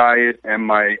my diet and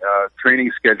my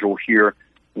training schedule here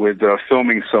with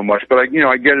filming so much. But I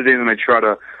get it in, and I try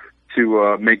to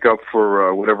make up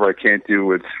for whatever I can't do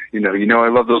with, I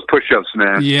love those push-ups,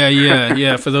 man.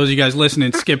 Yeah. For those of you guys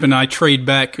listening, Skip and I trade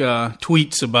back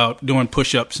tweets about doing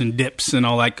push-ups and dips and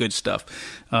all that good stuff.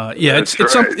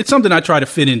 It's something I try to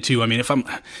fit into. I mean,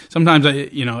 sometimes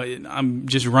I'm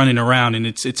just running around, and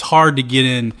it's hard to get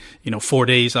in, 4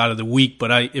 days out of the week.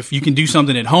 But if you can do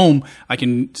something at home, I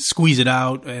can squeeze it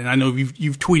out. And I know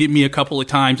you've tweeted me a couple of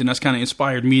times, and that's kind of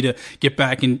inspired me to get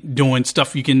back and doing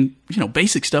stuff you can,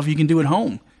 basic stuff you can do at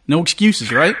home. No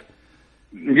excuses, right?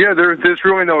 Yeah, there's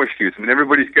really no excuse. I mean,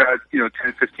 everybody's got 10,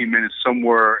 15 minutes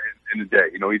somewhere in the day.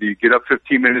 Either you get up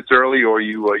 15 minutes early, or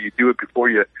you do it before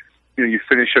you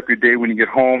finish up your day when you get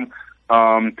home.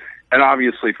 And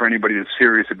obviously, for anybody that's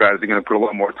serious about it, they're going to put a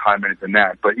lot more time in it than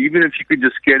that. But even if you could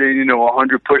just get in,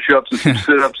 100 push-ups and some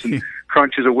sit-ups and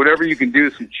crunches or whatever you can do,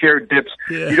 some chair dips,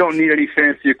 you don't need any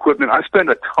fancy equipment. I spend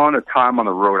a ton of time on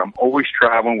the road. I'm always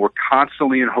traveling. We're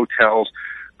constantly in hotels.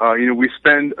 We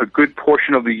spend a good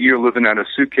portion of the year living out of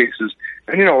suitcases.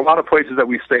 And, a lot of places that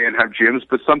we stay in have gyms,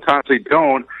 but sometimes they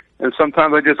don't. And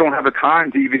sometimes I just don't have the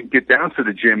time to even get down to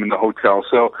the gym in the hotel.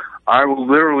 So I will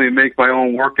literally make my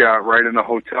own workout right in the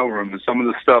hotel room. And some of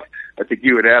the stuff, I think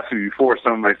you had asked me before,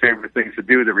 some of my favorite things to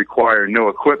do that require no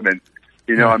equipment.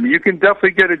 I mean, you can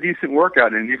definitely get a decent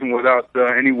workout in even without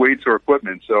any weights or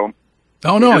equipment. So.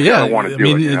 Oh, no, yeah. I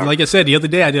mean, like I said, the other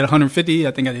day I did 150.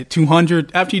 I think I did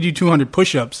 200. After you do 200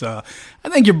 push-ups, I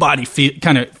think your body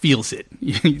kind of feels it.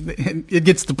 It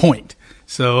gets the point.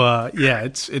 So,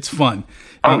 it's fun.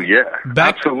 Oh, yeah.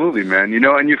 Absolutely, man.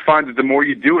 And you find that the more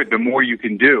you do it, the more you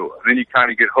can do. And then you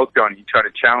kind of get hooked on it. You try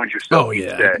to challenge yourself each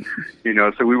day.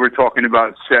 So we were talking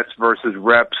about sets versus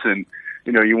reps, and,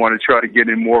 you want to try to get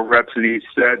in more reps in each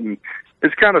set. And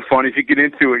it's kind of fun if you get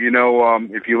into it,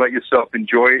 if you let yourself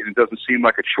enjoy it and it doesn't seem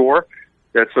like a chore,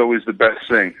 that's always the best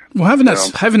thing. Well, having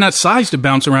that size to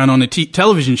bounce around on a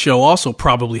television show also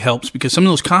probably helps, because some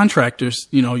of those contractors,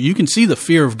 you can see the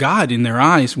fear of God in their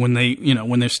eyes when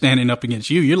they're standing up against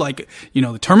you. You're like,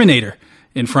 the Terminator.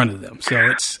 in front of them. So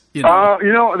it's, you know.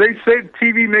 They say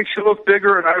TV makes you look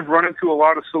bigger, and I've run into a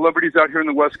lot of celebrities out here in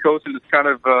the West Coast, and it's kind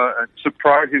of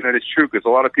surprising that it's true, because a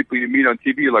lot of people you meet on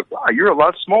TV, you're like, wow, you're a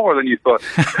lot smaller than you thought.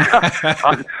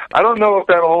 I don't know if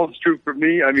that holds true for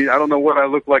me. I mean, I don't know what I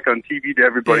look like on TV to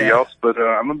everybody else, but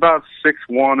I'm about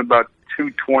 6'1", about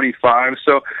 225.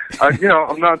 So,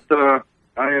 I'm not.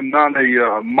 I am not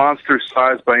a monster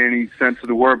size by any sense of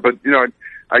the word, but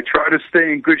I try to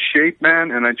stay in good shape,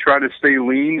 man, and I try to stay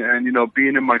lean. And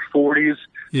being in my 40s, as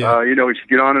you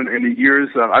get on in the years,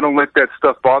 I don't let that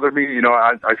stuff bother me.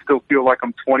 I still feel like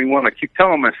I'm 21. I keep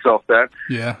telling myself that.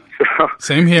 Yeah. So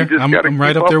same here. I'm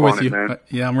right up there with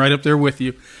you. I'm right up there with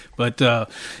you. But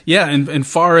and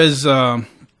far as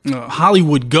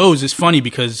Hollywood goes, it's funny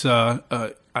because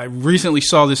I recently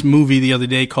saw this movie the other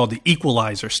day called The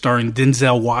Equalizer, starring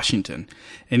Denzel Washington,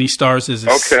 and he stars as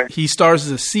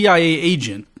a CIA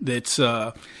agent that's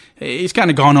he's kind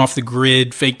of gone off the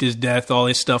grid, faked his death, all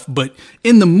this stuff. But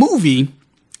in the movie,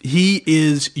 he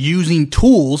is using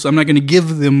tools. I'm not going to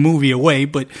give the movie away,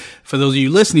 but for those of you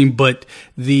listening, but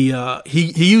he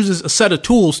uses a set of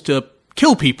tools to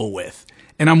kill people with.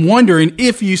 And I'm wondering,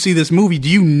 if you see this movie, do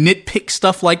you nitpick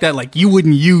stuff like that? Like, you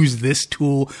wouldn't use this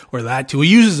tool or that tool.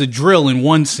 He uses a drill in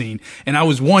one scene, and I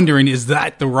was wondering, is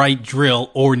that the right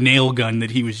drill or nail gun that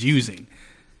he was using?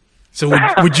 So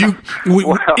would you,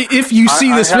 if you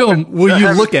see this film, will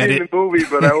you look at it? I haven't seen the movie,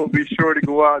 but I will be sure to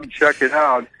go out and check it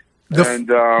out.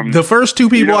 The first two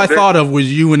people I thought of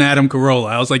was you and Adam Carolla.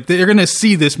 I was like, they're going to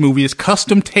see this movie. It's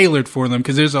custom tailored for them,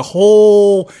 because there's a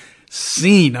whole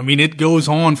scene. I mean, it goes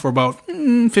on for about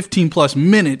 15 plus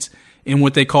minutes in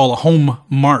what they call a home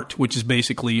mart, which is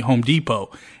basically Home Depot,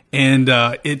 and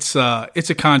it's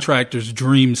a contractor's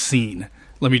dream scene.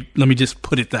 Let me just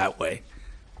put it that way.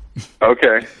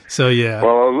 Okay. So yeah.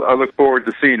 Well, I look forward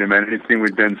to seeing it, man. Anything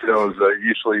with Denzel is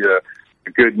usually a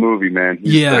good movie, man.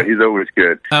 He's always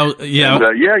good. And,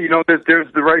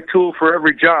 there's the right tool for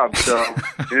every job. So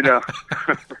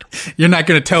You're not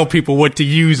going to tell people what to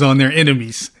use on their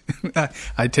enemies.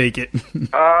 I take it.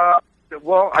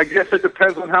 Well, I guess it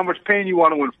depends on how much pain you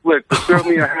want to inflict. But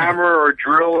certainly a hammer or a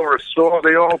drill or a saw,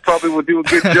 they all probably will do a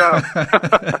good job.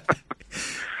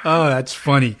 Oh, that's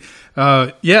funny.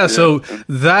 So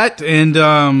that,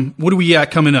 and what do we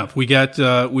got coming up? We got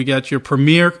your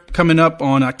premiere coming up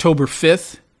on October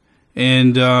 5th.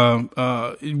 And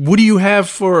what do you have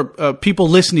for people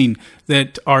listening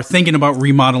that are thinking about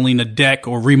remodeling a deck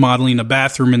or remodeling a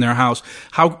bathroom in their house?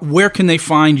 Where can they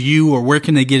find you, or where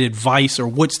can they get advice, or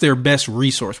what's their best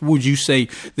resource? What would you say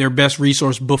their best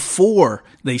resource before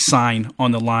they sign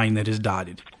on the line that is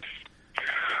dotted?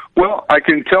 Well, I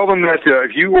can tell them that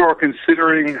if you are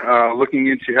considering looking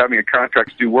into having a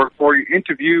contractor do work for you,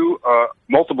 interview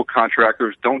multiple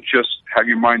contractors. Don't just have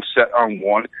your mind set on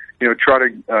one. Try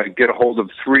to get a hold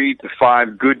of 3 to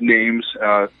 5 good names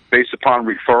based upon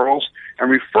referrals.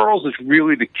 And referrals is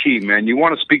really the key, man. You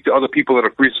want to speak to other people that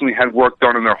have recently had work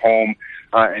done in their home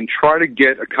and try to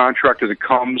get a contractor that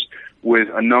comes with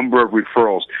a number of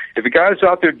referrals. If a guy's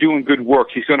out there doing good work,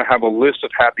 he's going to have a list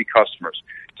of happy customers.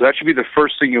 So that should be the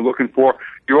first thing you're looking for.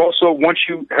 You're also, once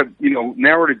you have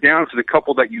narrowed it down to the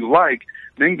couple that you like,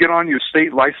 then get on your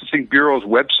state licensing bureau's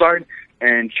website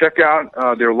and check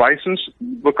out their license.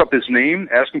 Look up his name,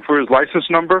 ask him for his license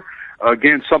number.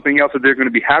 Again, something else that they're going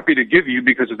to be happy to give you,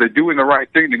 because if they're doing the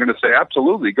right thing, they're going to say,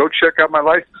 absolutely, go check out my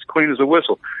license, clean as a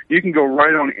whistle. You can go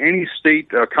right on any state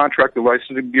contractor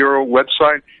licensing bureau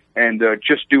website and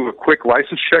just do a quick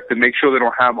license check to make sure they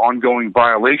don't have ongoing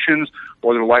violations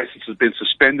or their license has been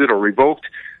suspended or revoked.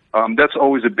 That's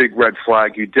always a big red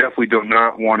flag. You definitely do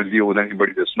not want to deal with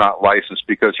anybody that's not licensed,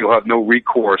 because you'll have no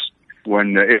recourse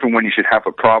if and when you should have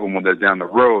a problem with that down the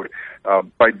road.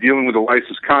 By dealing with a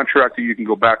licensed contractor, you can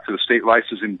go back to the state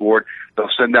licensing board. They'll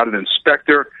send out an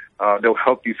inspector. They'll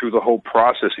help you through the whole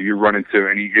process if you run into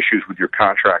any issues with your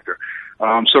contractor.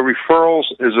 So referrals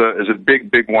is a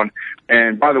big one.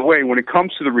 And by the way, when it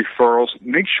comes to the referrals,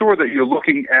 make sure that you're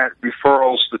looking at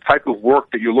referrals, the type of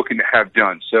work that you're looking to have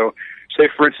done. So say,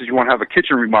 for instance, you want to have a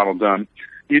kitchen remodel done.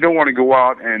 You don't want to go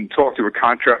out and talk to a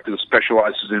contractor that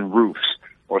specializes in roofs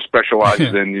or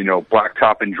specializes in,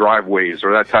 blacktop and driveways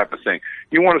or that type of thing.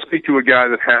 You want to speak to a guy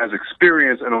that has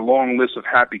experience and a long list of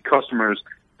happy customers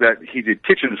that he did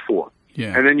kitchens for.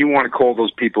 Yeah. And then you want to call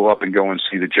those people up and go and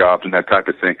see the jobs and that type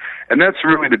of thing. And that's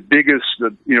really the biggest,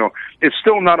 it's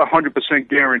still not 100%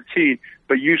 guaranteed,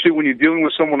 but usually when you're dealing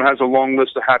with someone who has a long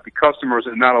list of happy customers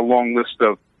and not a long list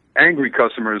of angry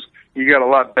customers, you got a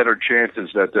lot better chances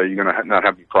that you're going to not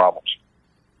have any problems.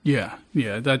 Yeah.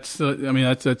 That's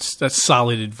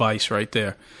solid advice right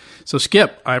there. So,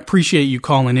 Skip, I appreciate you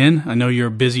calling in. I know you're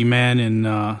a busy man,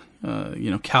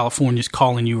 and California's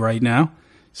calling you right now.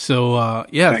 So,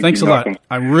 thanks a lot.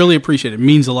 I really appreciate it. It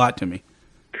means a lot to me.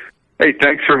 Hey,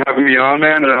 thanks for having me on,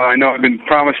 man. I know I've been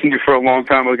promising you for a long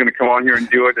time I was going to come on here and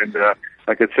do it, and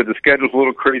like I said, the schedule's a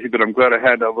little crazy, but I'm glad I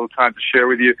had a little time to share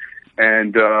with you.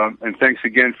 And thanks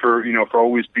again for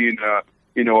always being a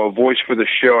voice for the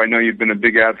show. I know you've been a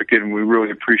big advocate, and we really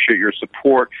appreciate your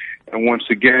support. And once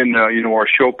again, our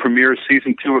show premieres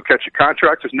season 2 of Catch A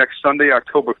Contractor next Sunday,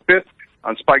 October 5th,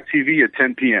 on Spike TV at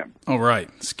 10 p.m. All right,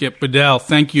 Skip Bedell,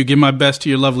 thank you. Give my best to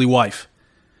your lovely wife.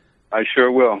 I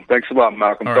sure will. Thanks a lot,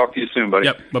 Malcolm. All Talk right. to you soon, buddy.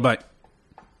 Yep. Bye bye.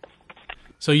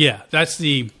 So that's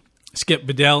the Skip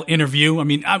Bedell interview. I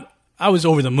mean, I was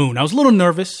over the moon. I was a little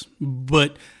nervous,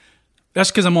 but that's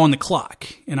because I'm on the clock,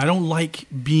 and I don't like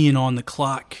being on the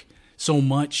clock so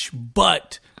much.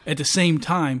 But at the same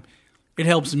time, it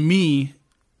helps me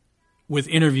with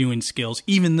interviewing skills.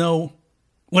 Even though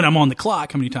when I'm on the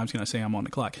clock, how many times can I say I'm on the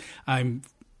clock? I'm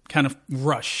kind of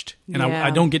rushed, and I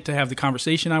don't get to have the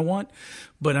conversation I want.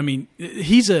 But I mean,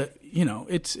 he's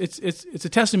it's a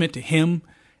testament to him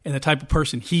and the type of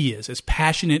person he is, as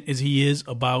passionate as he is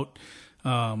about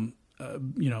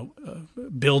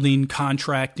building,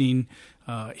 contracting,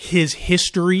 his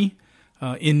history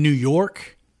in New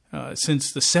York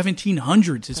since the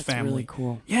 1700s. His family. Really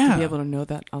cool. Yeah, to be able to know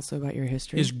that also about your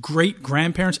history. His great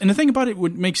grandparents, and the thing about it,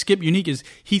 what makes Skip unique is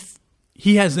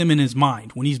he has them in his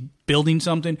mind when he's building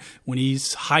something, when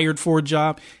he's hired for a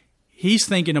job. He's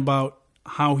thinking about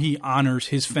how he honors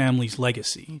his family's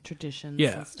legacy, traditions.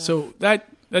 Yeah, and stuff. So that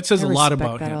says a lot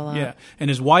about him. Yeah, and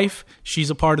his wife,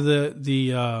 she's a part of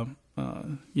the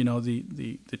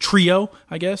trio,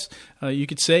 I guess you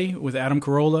could say, with Adam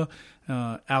Carolla,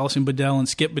 Allison Bedell, and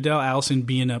Skip Bedell. Allison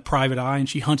being a private eye, and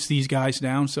she hunts these guys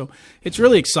down. So it's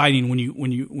really exciting when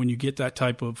you get that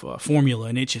type of formula,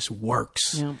 and it just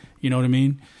works. Yeah. You know what I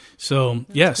mean? So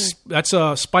that's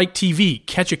Spike TV.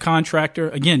 Catch A Contractor.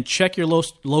 Again, check your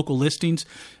local listings.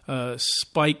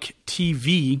 Spike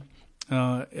TV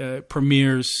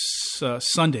premieres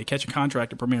Sunday. Catch A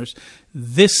Contractor premieres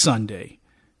this Sunday.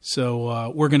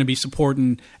 So we're going to be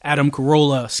supporting Adam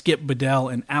Carolla, Skip Bedell,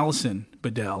 and Allison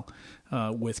Bedell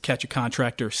with Catch A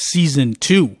Contractor Season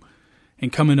 2.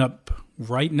 And coming up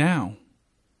right now,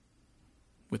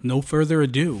 with no further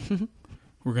ado,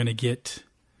 we're going to get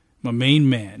my main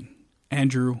man,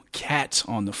 Andrew Katz,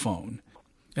 on the phone.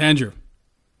 Andrew.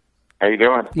 How you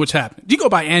doing? What's happening? Do you go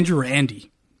by Andrew or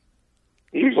Andy?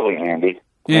 Usually Andy.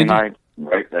 And I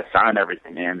sign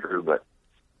everything Andrew, but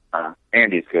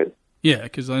Andy's good. Yeah,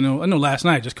 because I know last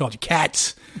night I just called you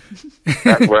Katz.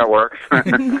 That's where it works.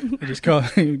 I just called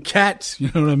you Katz, you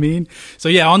know what I mean? So,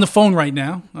 on the phone right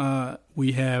now,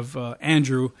 we have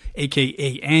Andrew,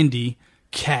 a.k.a. Andy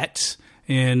Katz.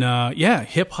 And,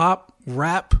 hip-hop,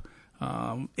 rap,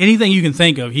 anything you can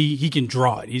think of, he can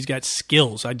draw it. He's got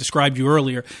skills. I described you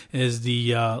earlier as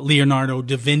the Leonardo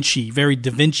da Vinci, very Da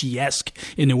Vinci-esque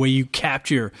in the way you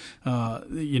capture,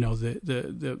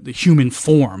 the human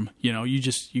form. You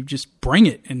just bring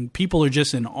it, and people are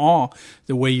just in awe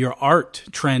the way your art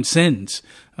transcends,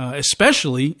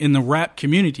 especially in the rap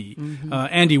community. Mm-hmm.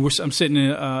 Andy, I'm sitting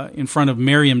in front of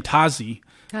Miriam Tazi.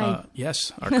 Hi.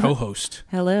 Yes, our co-host.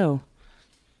 Hello.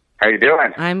 How you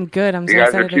doing? I'm good. I'm so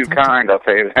excited. You guys are too to kind, I'll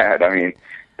tell you that. I mean,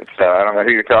 it's I don't know who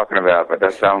you're talking about, but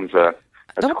that sounds that's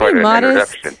Don't quite be an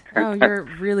modest. introduction. Oh, you're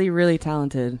really, really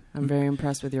talented. I'm very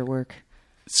impressed with your work.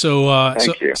 So,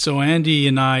 Thank you. So Andy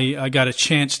and I got a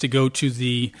chance to go to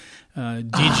the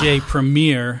DJ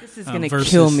premiere. This is going to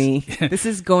kill me. This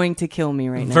is going to kill me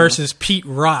right now. Versus Pete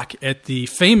Rock at the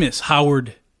famous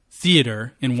Howard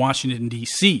Theater in Washington,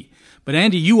 D.C. But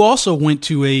Andy, you also went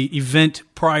to a event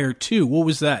prior to. What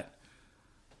was that?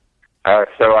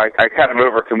 So I kind of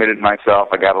overcommitted myself.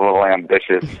 I got a little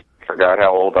ambitious, forgot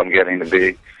how old I'm getting to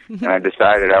be, and I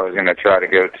decided I was going to try to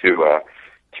go to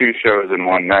 2 shows in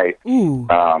one night. Ooh,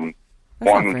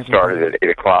 one started at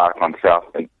 8 o'clock on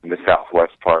the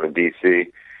southwest part of D.C.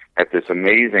 at this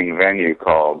amazing venue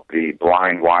called the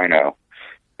Blind Wino.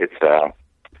 It's an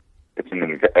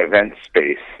event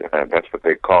space. That's what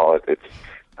they call it. It's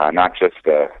not just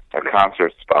a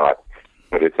concert spot,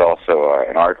 but it's also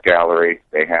an art gallery.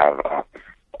 They have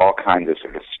all kinds of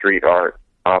sort of street art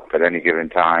up at any given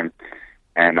time.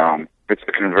 And it's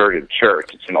a converted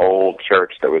church. It's an old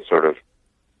church that was sort of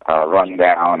run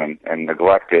down and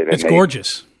neglected. It's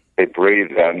gorgeous. They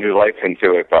breathed new life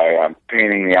into it by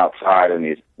painting the outside in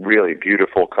these really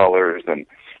beautiful colors and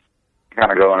kind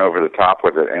of going over the top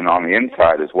with it. And on the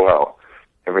inside as well,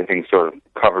 everything's sort of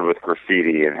covered with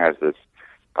graffiti and has this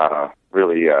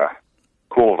really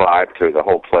cool vibe to the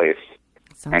whole place.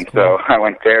 And so I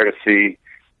went there to see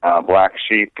Black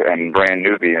Sheep and Brand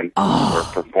Nubian were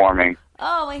performing.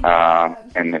 Oh my God.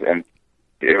 And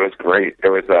it was great. It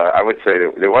was I would say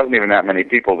that there wasn't even that many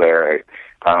people there.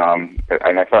 And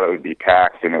I thought it would be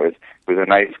packed, and it was a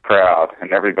nice crowd,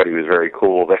 and everybody was very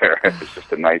cool there. It was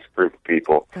just a nice group of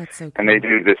people. That's so cool. And they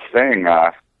do this thing,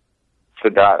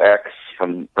 Sadat X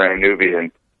from Brand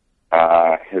Nubian,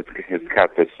 has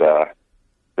got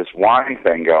this wine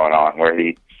thing going on where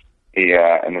he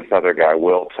and this other guy,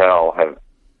 Will Tell, have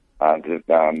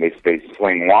they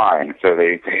swing wine. So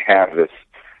they have this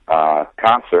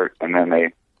concert, and then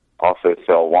they also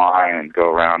sell wine and go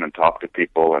around and talk to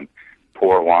people and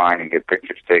pour wine and get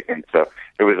pictures taken. So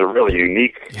it was a really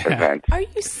unique event. Are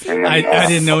you serious? I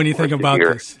didn't know anything about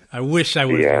this. I wish I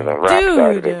would. Yeah, the rap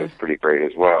side of it was pretty great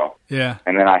as well. Yeah.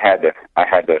 And then I had to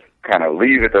kind of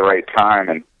leave at the right time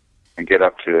and get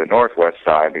up to the northwest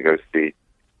side to go see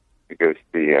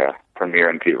Premier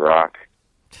and Pete Rock.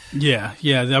 Yeah.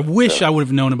 I wish I would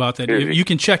have known about that. You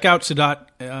can check out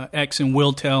Sadat X and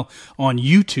Will Tell on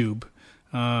YouTube.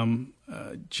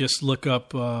 Just look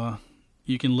up.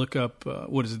 You can look up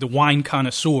what is it? The Wine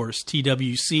Connoisseurs,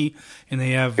 TWC, and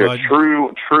they have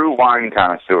true wine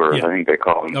connoisseurs. Yeah. I think they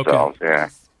call themselves. Okay. Yeah.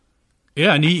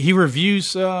 Yeah, and he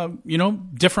reviews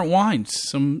different wines,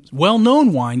 some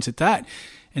well-known wines at that.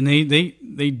 And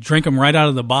they drink them right out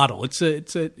of the bottle.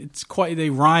 It's quite. They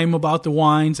rhyme about the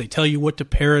wines. They tell you what to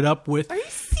pair it up with. Are you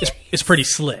serious? It's pretty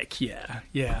slick.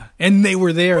 Yeah. And they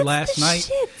were there last night.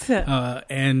 Shit?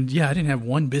 And I didn't have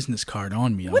one business card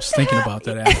on me. I was thinking about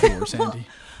that afterwards, Andy.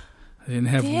 I didn't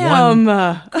have one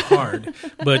card,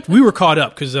 but we were caught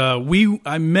up because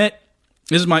I met.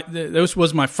 This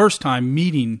was my first time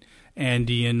meeting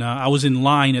Andy, and I was in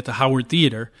line at the Howard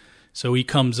Theater. So he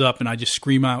comes up, and I just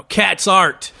scream out, "Cat's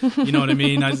art!" You know what I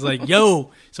mean? I was like,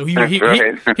 "Yo!" So he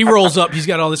rolls up. He's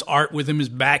got all this art with him, his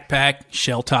backpack,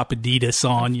 shell top Adidas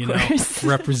on,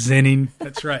 representing.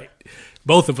 That's right.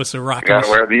 Both of us are rocking. You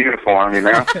gotta wear the uniform,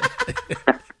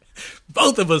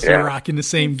 Both of us are rocking the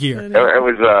same gear. That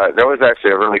was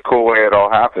actually a really cool way it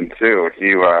all happened too.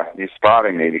 You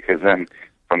spotting me, because then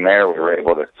from there we were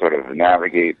able to sort of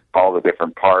navigate all the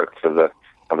different parts of the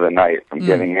night, from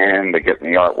getting in to getting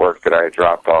the artwork that I had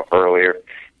dropped off earlier.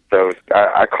 So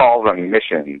I call them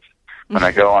missions. When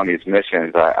I go on these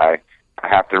missions, I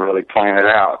have to really plan it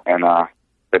out. And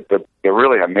the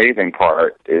really amazing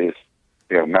part is,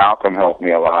 Malcolm helped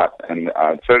me a lot, and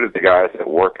so did the guys that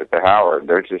work at the Howard.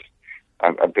 They're just,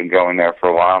 I've been going there for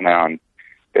a while now, and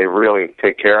they really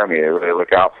take care of me. They really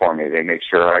look out for me. They make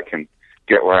sure I can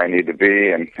get where I need to be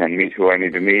and meet who I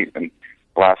need to meet. And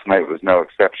last night was no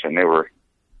exception. It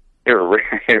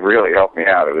really helped me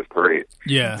out. It was great.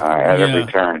 Yeah. At every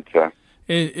turn. So.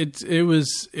 It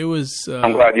was.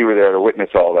 I'm glad you were there to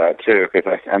witness all that too,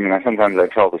 because sometimes I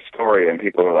tell the story and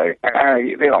people are like,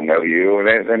 they don't know you.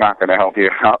 They're not going to help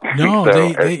you out. No,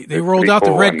 so they rolled out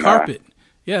the red carpet.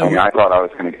 Yeah. I thought I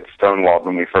was going to get stonewalled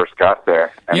when we first got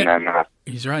there, and then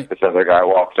he's right. This other guy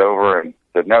walked over and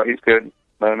said, "No, he's good.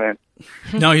 Let him in."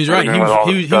 No, he's right. He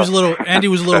was a little. Andy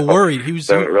was a little worried.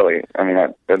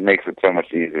 That makes it so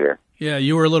much easier. Yeah,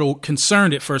 you were a little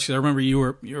concerned at first, because I remember you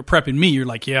were prepping me. You're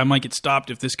like, I might get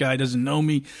stopped if this guy doesn't know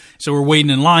me. So we're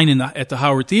waiting in line at the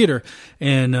Howard Theater,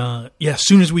 and as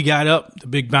soon as we got up, the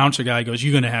big bouncer guy goes,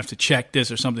 "You're going to have to check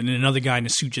this or something." And another guy in a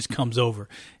suit just comes over,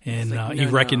 and he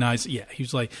recognized. Yeah, he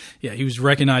was like, he was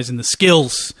recognizing the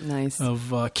skills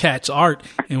of Cat's art,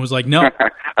 and was like, "No."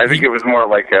 I think it was more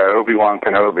like Obi-Wan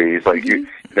Kenobi. He's like,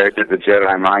 they did the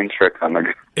Jedi mind trick on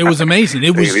the. It was amazing.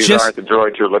 It was these aren't the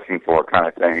droids you're looking for, kind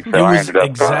of thing. So it was I ended up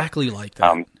exactly like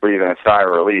that. Breathing a sigh of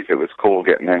relief. It was cool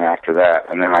getting in after that,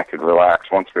 and then I could relax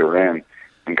once we were in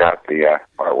and got the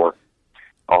artwork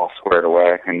all squared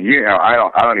away. And I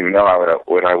don't even know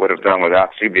what I would have done without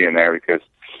you being there, because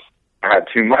I had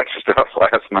too much stuff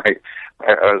last night.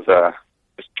 I was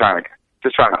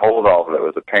just trying to hold all of it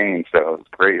was a pain, so it was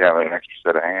great having an extra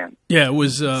set of hands. Yeah, it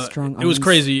was. It was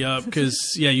crazy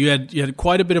because you had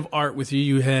quite a bit of art with you.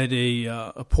 You had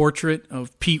a portrait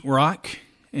of Pete Rock,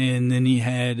 and then you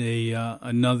had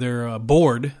another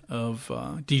board of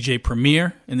DJ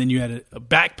Premier, and then you had a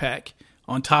backpack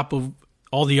on top of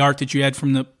all the art that you had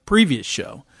from the previous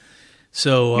show.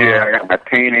 So I got my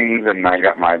paintings and I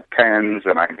got my pens,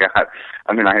 and I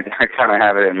kind of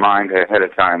have it in mind ahead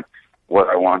of time what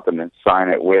I want them to sign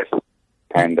it with.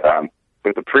 And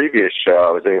with the previous show,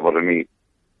 I was able to meet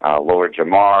Lord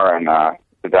Jamar and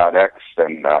Sadat X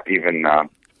and even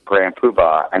Grand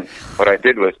Poobah. And what I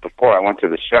did was, before I went to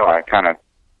the show, I kind of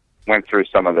went through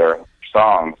some of their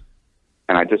songs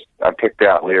and I picked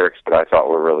out lyrics that I thought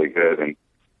were really good and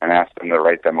asked them to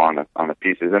write them on the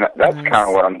pieces. And that's kind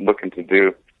of what I'm looking to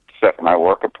do, set my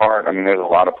work apart. I mean, there's a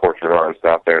lot of portrait artists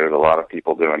out there. There's a lot of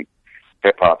people doing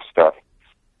hip-hop stuff.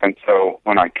 And so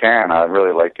when I can, I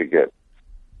really like to get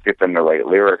them to write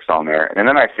lyrics on there. And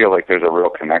then I feel like there's a real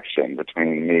connection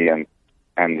between me and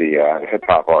the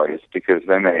hip-hop artists, because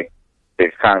then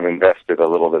they've kind of invested a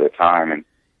little bit of time. And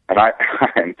I,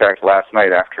 in fact, last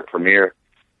night after Premiere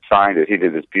signed it, he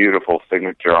did this beautiful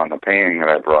signature on the painting that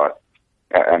I brought,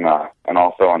 and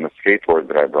also on the skateboard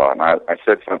that I brought. And I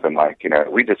said something like,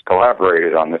 we just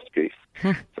collaborated on this piece.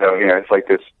 So, it's like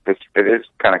this, it is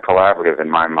kind of collaborative in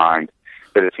my mind,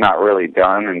 but it's not really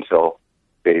done until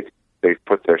they've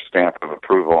put their stamp of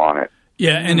approval on it.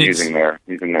 Yeah, and using their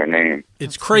name.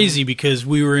 It's crazy because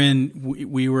we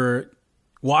were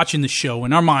watching the show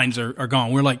and our minds are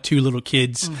gone. We're like two little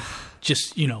kids,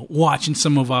 just watching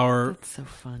some of our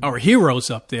heroes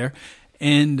up there,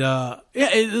 and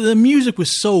the music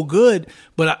was so good.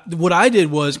 But what I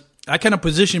did was I kind of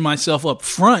positioned myself up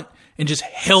front and just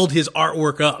held his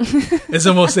artwork up, as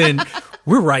almost saying,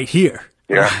 "We're right here."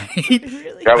 Yeah, right?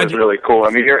 That was really cool. I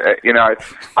mean,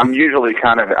 I'm usually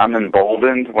I'm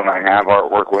emboldened when I have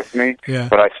artwork with me,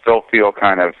 but I still feel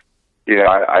kind of,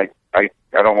 I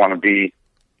don't want to be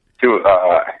too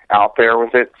out there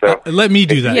with it. So let me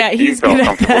do that. Yeah, he's feel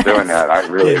comfortable doing that. I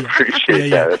really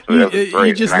appreciate that. That was great.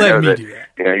 You just let me do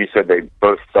that. You said they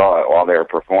both saw it while they were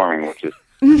performing, which is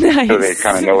nice. So they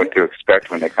kind of know what to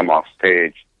expect when they come off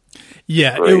stage.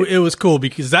 Yeah, it was cool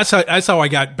because that's how I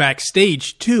got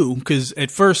backstage too. Because at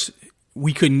first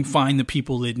we couldn't find the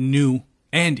people that knew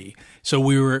Andy, so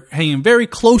we were hanging very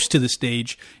close to the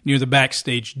stage near the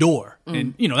backstage door,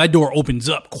 and that door opens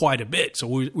up quite a bit. So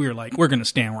we were like, we're going to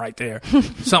stand right there.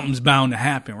 Something's bound to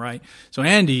happen, right? So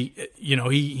Andy,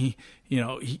 he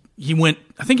went.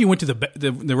 I think he went to the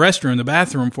restroom, the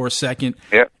bathroom for a second.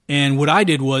 Yep. And what I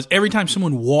did was every time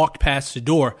someone walked past the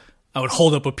door, I would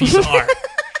hold up a piece of art.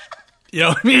 You know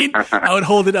what I mean? I would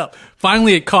hold it up.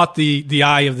 Finally, it caught the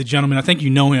eye of the gentleman. I think you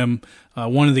know him,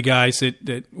 one of the guys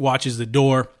that watches the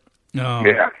door.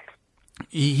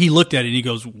 He looked at it and he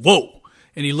goes, "Whoa!"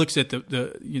 And he looks at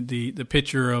the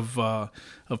picture of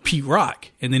Pete Rock,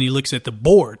 and then he looks at the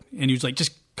board, and he was like,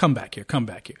 "Just come back here, come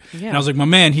back here." Yeah. And I was like, "My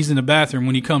man, he's in the bathroom.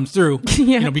 When he comes through,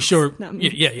 be sure."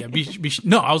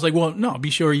 No, I was like, "Well, no, be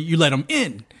sure you let him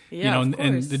in." Yeah,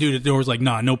 and the dude at the door was like,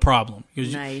 "Nah, no problem.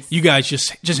 Nice. You guys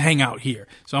just hang out here."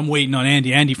 So I'm waiting on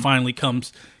Andy. Andy finally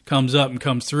comes up and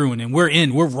comes through, and then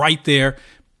we're right there,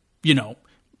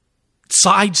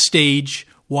 side stage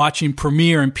watching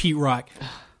Premiere and Pete Rock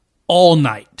all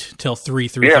night till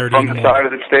 3:30. Yeah, from the side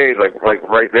of the stage, like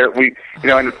right there. We,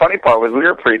 and the funny part was we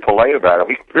were pretty polite about it.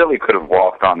 We really could have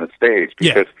walked on the stage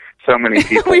because so many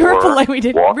people were polite. We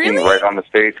did walking right on the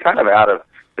stage, kind of out of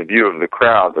the view of the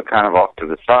crowd, but kind of off to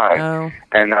the side. Oh.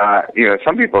 And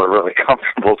some people are really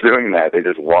comfortable doing that. They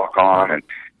just walk on and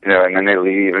then they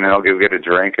leave and then they'll go get a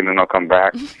drink and then they'll come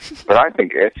back. But I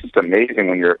think it's just amazing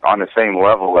when you're on the same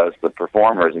level as the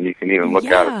performers and you can even look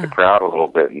out at the crowd a little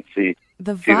bit and see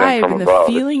the vibe and the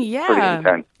feeling. It's pretty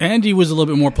intense. Andy was a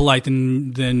little bit more polite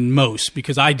than most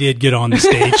because I did get on the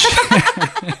stage.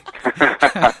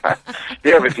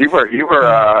 Yeah, but you were,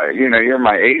 you're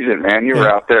my agent, man. You were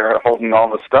out there holding all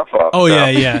the stuff up. Oh, so,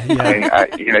 yeah. I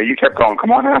mean, you kept going,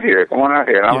 come on out here.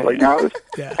 And I was like, no,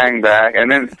 just hang back. And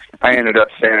then I ended up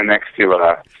standing next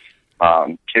to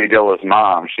Jay Dilla's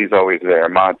mom. She's always there,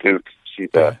 Ma Dukes. She's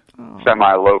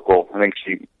semi-local. I think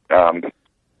she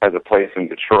has a place in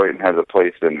Detroit and has a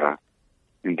place in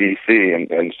D.C.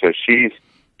 And so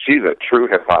she's a true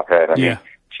hip-hop head. I mean,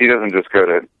 she doesn't just go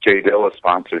to Jay Dilla's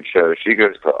sponsored shows. She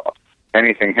goes to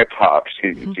anything hip-hop. She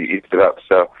eats it up.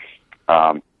 So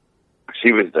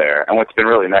she was there. And what's been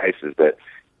really nice is that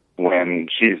when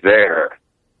she's there,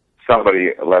 somebody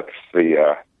lets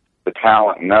the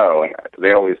talent know. And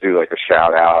they always do like a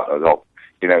shout-out. Or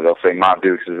they'll say Ma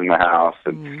Dukes is in the house.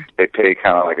 And they pay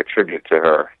kind of like a tribute to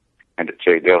her and to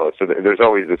Jay Dilla. So there's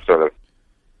always this sort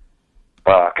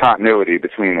of continuity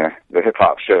between the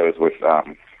hip-hop shows with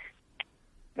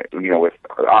with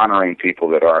honoring people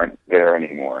that aren't there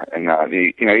anymore. And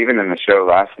even in the show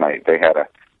last night, they had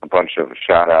a bunch of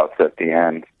shout-outs at the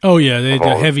end. Oh, yeah, they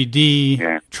had Heavy D,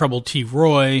 Trouble T.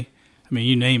 Roy. I mean,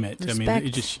 you name it. Respect. I mean,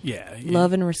 it just,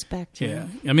 love and respect. Yeah.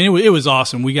 I mean, it was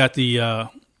awesome. We got the,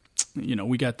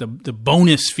 the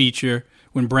bonus feature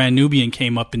when Brand Nubian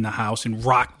came up in the house and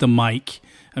rocked the mic.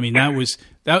 I mean,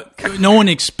 that no one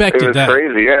expected that. It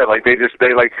was crazy, yeah. Like,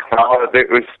 it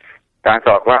was... I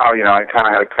thought, wow, I kind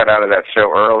of had to cut out of that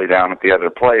show early down at the other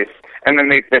place. And then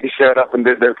they showed up and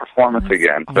did their performance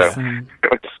again. So it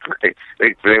was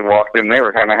They walked in. They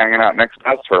were kind of hanging out next to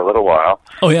us for a little while.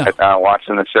 Oh yeah,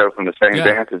 watching the show from the same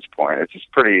vantage point. It's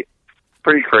just pretty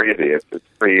crazy. It's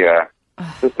pretty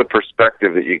just the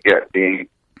perspective that you get being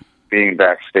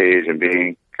backstage and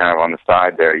being kind of on the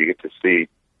side there. You get to see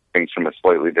things from a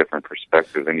slightly different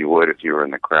perspective than you would if you were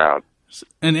in the crowd.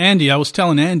 And Andy, I was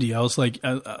telling Andy, I was like,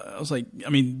 I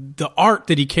mean, the art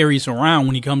that he carries around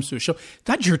when he comes to a show,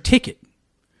 that's your ticket.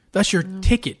 That's your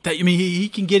ticket. I mean, he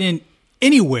can get in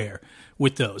anywhere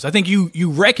with those. I think you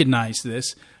recognize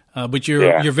this, but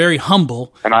you're very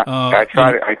humble. And I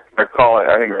try to, I call it,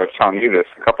 I think I was telling you this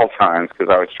a couple times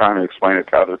because I was trying to explain it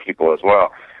to other people as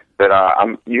well, that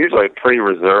I'm usually pretty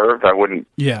reserved. I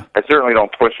certainly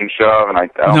don't push and shove, and I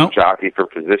don't jockey for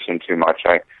position too much.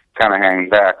 I kind of hang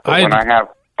back. But when I have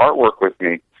artwork with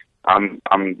me, I'm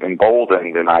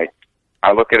emboldened, and I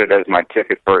look at it as my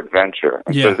ticket for adventure.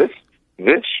 And so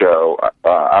this show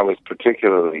I was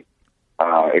particularly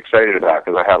excited about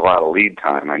because I had a lot of lead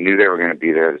time. I knew they were going to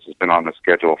be there. This has been on the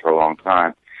schedule for a long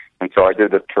time. And so I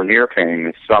did the premiere painting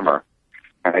this summer,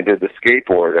 and I did the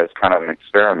skateboard as kind of an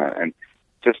experiment. And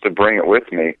just to bring it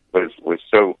with me was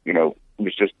so, it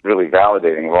was just really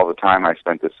validating of all the time I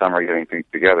spent this summer getting things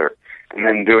together. And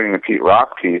then doing the Pete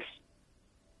Rock piece,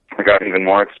 I got even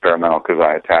more experimental because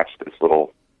I attached this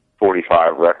little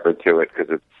 45 record to it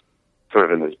because it's sort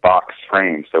of in this box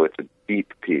frame, so it's a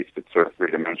deep piece. It's sort of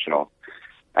three-dimensional.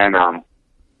 And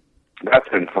that's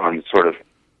been fun to sort of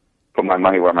put my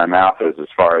money where my mouth is as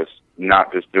far as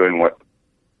not just doing what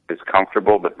is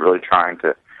comfortable, but really trying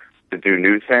to do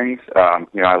new things.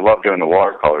 I love doing the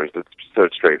watercolors. It's so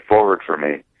straightforward for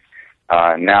me.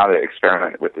 Now the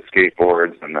experiment with the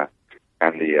skateboards and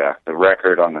the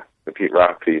record on the Pete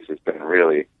Rock piece has been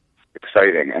really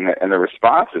exciting, and the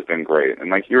response has been great. And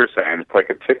like you were saying, it's like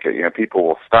a ticket. People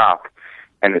will stop,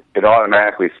 and it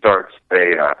automatically starts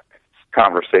a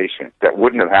conversation that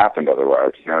wouldn't have happened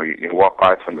otherwise. You walk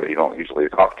by somebody, you don't usually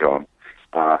talk to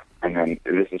them, and then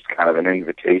this is kind of an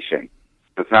invitation.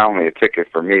 It's not only a ticket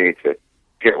for me to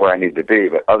get where I need to be,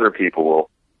 but other people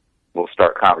will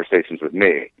start conversations with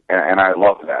me, and I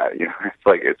love that.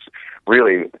 It's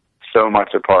really so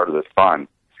much a part of the fun,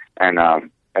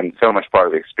 and so much part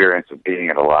of the experience of being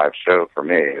at a live show for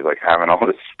me is like having all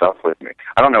this stuff with me.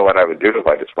 I don't know what I would do if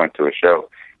I just went to a show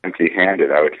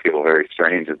empty-handed. I would feel very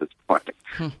strange at this point.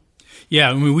 Yeah,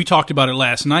 I mean, we talked about it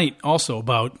last night also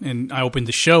and I opened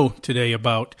the show today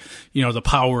about, the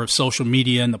power of social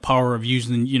media and the power of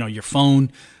using, your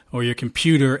phone or your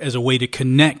computer as a way to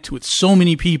connect with so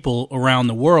many people around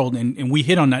the world. And we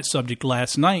hit on that subject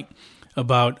last night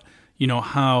about,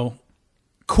 how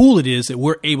cool it is that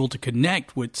we're able to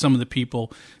connect with some of the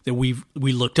people that we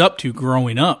looked up to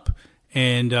growing up,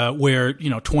 and where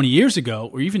 20 years ago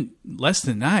or even less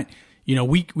than that,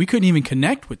 we couldn't even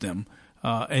connect with them,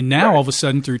 and now all of a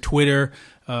sudden through Twitter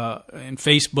and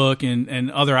Facebook and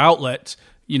other outlets,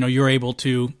 you're able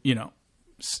to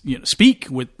speak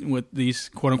with these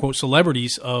quote unquote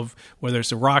celebrities of whether it's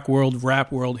the rock world,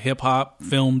 rap world, hip hop,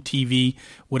 film, TV,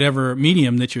 whatever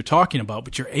medium that you're talking about,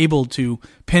 but you're able to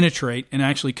penetrate and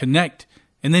actually connect.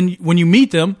 And then when you meet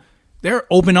them, they're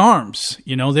open arms.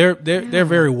 They're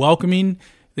very welcoming.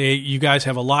 You guys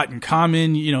have a lot in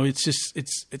common. It's just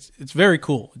it's very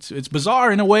cool. It's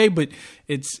bizarre in a way, but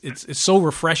it's so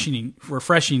refreshing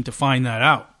to find that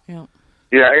out. Yeah,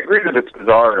 I agree that it's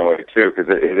bizarre in a way too, because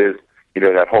it is.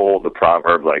 That the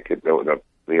proverb, like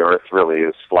the earth really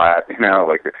is flat.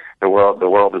 Like the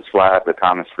world is flat. The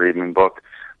Thomas Friedman book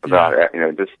about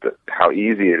just how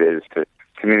easy it is to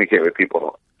communicate with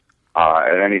people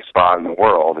at any spot in the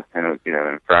world in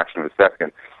a fraction of a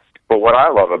second. But what I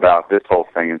love about this whole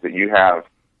thing is that you have,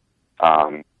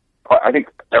 I think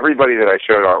everybody that I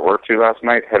showed artwork to last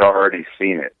night had already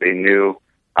seen it. They knew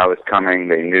I was coming.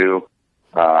 They knew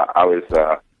I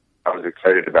was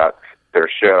excited about their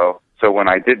show. So when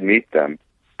I did meet them,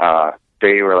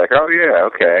 they were like, "Oh yeah,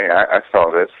 okay, I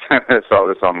saw this. I saw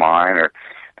this online." Or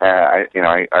I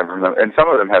remember, and some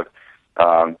of them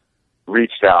have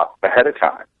reached out ahead of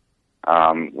time,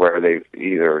 where they've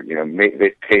either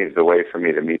they've paved the way for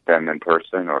me to meet them in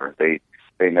person, or they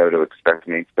know to expect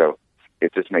me. So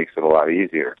it just makes it a lot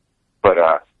easier. But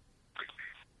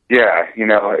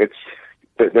it's.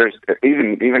 There's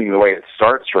even the way it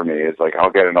starts for me is like I'll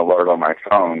get an alert on my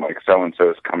phone, like so and so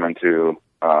is coming to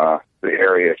the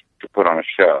area to put on a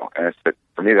show, and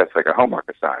for me that's like a homework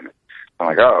assignment. I'm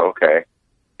like, oh, okay,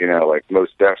 like Mos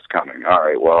Def's coming. All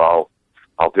right, well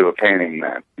I'll do a painting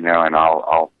then, and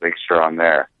I'll make sure I'm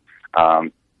there.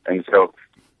 And so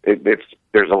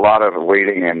there's a lot of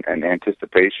waiting and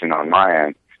anticipation on my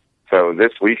end. So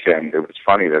this weekend it was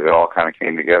funny that it all kind of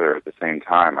came together at the same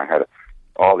time. I had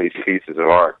all these pieces of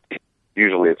art.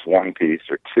 Usually it's one piece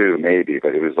or two maybe,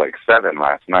 but it was like 7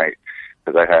 last night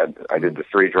because I did the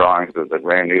 3 drawings of the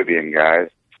Grand Nubian guys.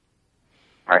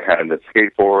 I had the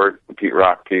skateboard, the Pete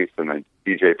Rock piece, and the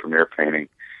DJ Premier painting.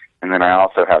 And then I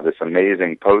also have this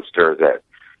amazing poster that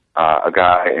a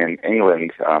guy in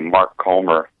England, Mark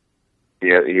Colmer,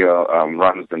 he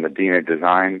runs the Medina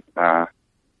Design,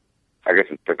 I guess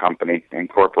it's the company,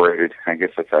 Incorporated. I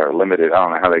guess it's our limited. I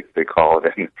don't know how they call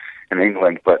it in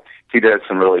England, but he does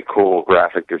some really cool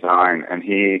graphic design. And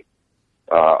he,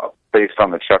 based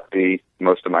on the Chuck D,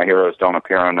 Most of My Heroes Don't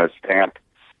Appear on the Stamp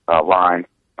line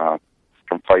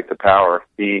from Fight the Power,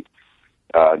 he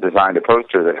designed a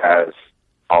poster that has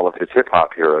all of his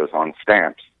hip-hop heroes on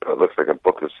stamps. So it looks like a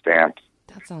book of stamps.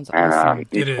 That sounds awesome. And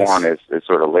each one is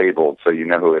sort of labeled so you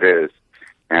know who it is.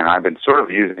 And I've been sort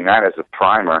of using that as a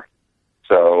primer.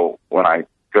 So when I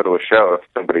go to a show, if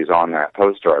somebody's on that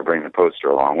poster, I bring the poster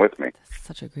along with me. That's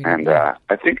such a great And idea.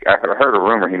 I think I heard a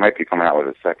rumor he might be coming out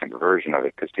with a second version of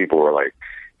it because people were like,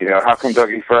 how come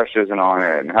Dougie Fresh isn't on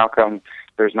it? And how come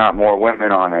there's not more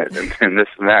women on it? And this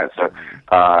and that. So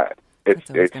it's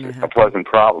a pleasant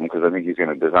problem because I think he's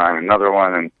going to design another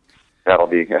one, and that'll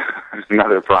be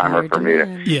another primer for me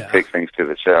to take things to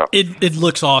the show. It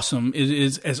looks awesome. It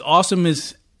is as awesome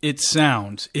as it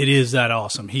sounds. It is that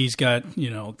awesome. He's got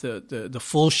the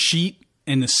full sheet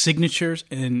and the signatures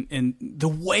and the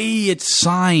way it's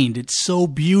signed. It's so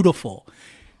beautiful.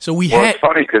 So it's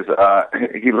funny because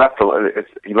he left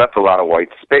a lot of white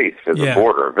space as a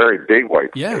border, a very big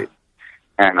white space.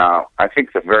 And I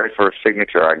think the very first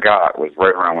signature I got was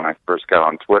right around when I first got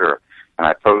on Twitter, and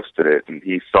I posted it, and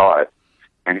he saw it,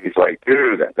 and he's like,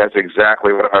 dude, that's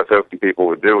exactly what I was hoping people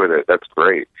would do with it. That's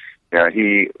great.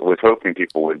 He was hoping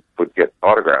people would get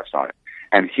autographs on it.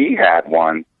 And he had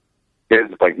one, his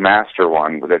master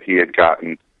one that he had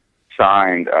gotten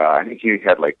signed. I think he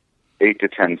had 8 to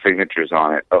 10 signatures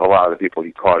on it of a lot of the people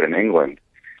he caught in England.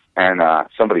 And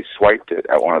somebody swiped it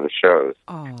at one of the shows.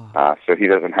 So he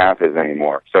doesn't have his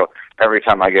anymore. So every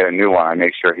time I get a new one, I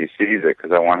make sure he sees it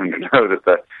because I want him to know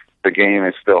that the game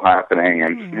is still happening.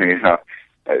 And,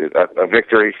 a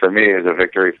victory for me is a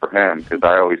victory for him because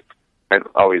I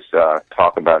always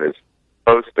talk about his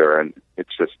poster. And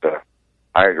it's just,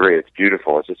 I agree, it's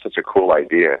beautiful. It's just such a cool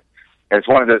idea. And it's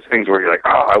one of those things where you're like,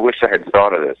 I wish I had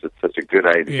thought of this. It's such a good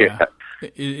idea.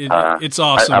 Yeah. It's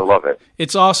awesome. I love it.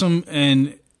 It's awesome.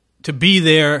 And to be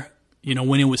there,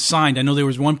 when it was signed, I know there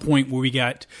was one point where we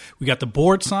got the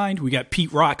board signed, we got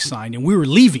Pete Rock signed, and we were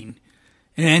leaving.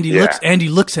 And Andy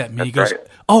looks at me. That's he goes, right.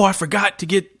 "Oh, I forgot to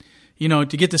get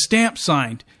the stamp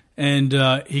signed." And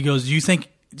he goes, "Do you think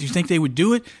they would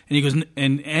do it?" And he goes,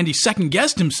 and Andy second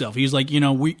guessed himself. He was like,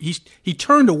 he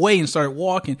turned away and started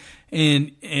walking,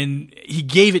 and he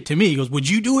gave it to me. He goes, "Would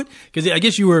you do it?" Because I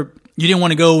guess you didn't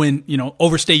want to go and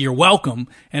overstay your welcome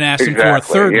and ask him for a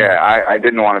third. Yeah, I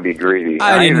didn't want to be greedy.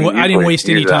 I didn't waste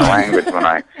any time. Language when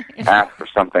I ask for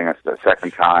something a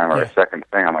second time or a second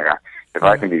thing, I'm like, if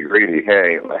I can be greedy,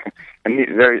 hey. And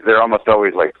they're almost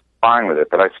always fine with it,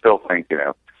 but I still think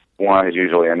one is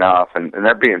usually enough, and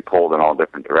they're being pulled in all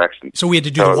different directions. So we had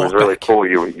to do the walk back. It was really cool.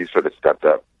 You sort of stepped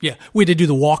up. Yeah, we had to do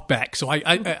the walk back. So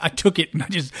I took it and I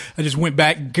just went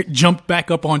back, jumped back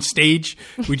up on stage.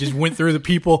 We just went through the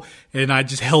people and I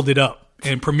just held it up.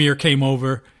 And Premier came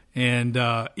over and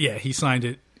he signed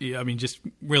it. Yeah, I mean, just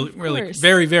really,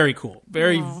 very, very cool.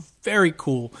 Very, very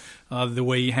cool. The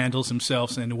way he handles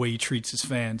himself and the way he treats his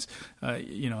fans. I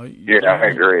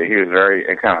agree. He was very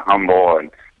kind of humble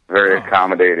and very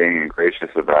accommodating and gracious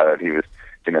about it. He was,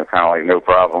 kind of like, no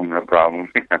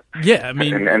problem. Yeah, I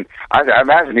mean... and I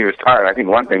imagine he was tired. I think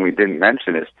one thing we didn't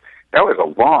mention is that was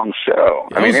a long show.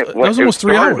 It was almost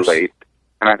 3 hours. Late,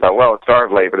 and I thought, well, it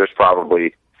started late, but there's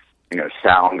probably,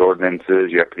 sound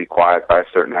ordinances. You have to be quiet by a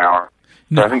certain hour.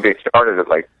 No. So I think they started at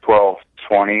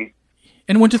 12:20.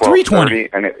 And went to 3:20.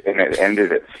 And it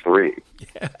ended at 3.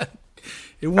 Yeah.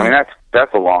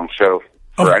 That's a long show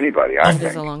for anybody, I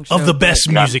think. A long show, of the best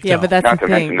music, yeah, but that's not the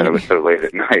to thing. mention that it was so late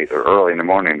at night or early in the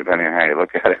morning, depending on how you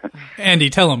look at it. Andy,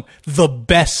 tell him the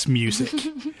best music,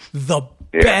 the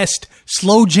best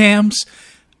slow jams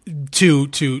to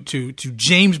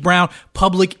James Brown,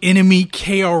 Public Enemy,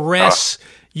 KRS,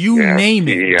 name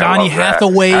it, Donny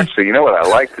Hathaway. Actually, you know what I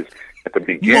liked is at the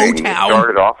beginning, it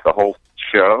started off the whole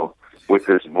show with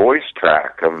this voice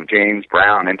track of James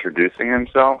Brown introducing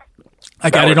himself. I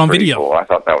got it on video. Cool. I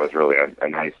thought that was really a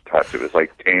nice touch. It was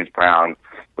like James Brown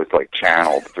was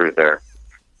channeled through their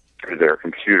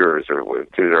computers or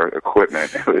through their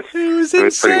equipment. It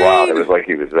was pretty wild. It was like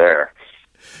he was there.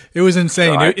 It was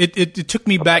insane. So it took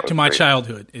me back to my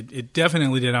childhood. It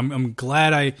definitely did. I'm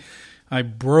glad I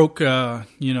broke,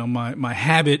 my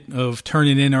habit of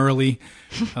turning in early.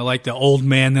 I like the old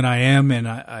man that I am, and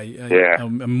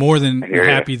I'm more than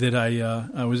happy that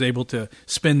I was able to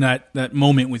spend that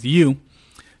moment with you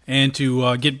and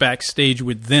to get backstage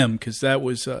with them, because that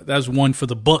was one for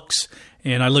the books.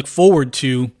 And I look forward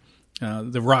to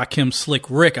the Rakim Slick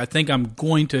Rick. I think I'm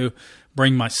going to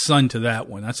bring my son to that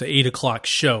one. That's an 8:00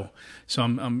 show, so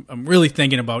I'm really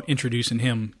thinking about introducing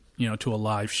him, to a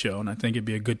live show, and I think it'd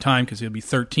be a good time because he'll be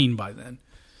 13 by then.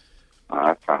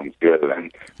 That sounds good.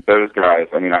 And those guys,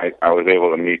 I mean, I was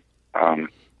able to meet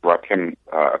Rakim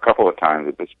a couple of times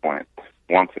at this point.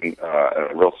 Once in a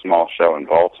real small show in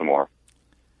Baltimore,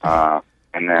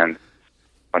 and then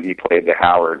when he played the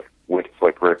Howard with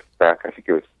Slick Rick back, I think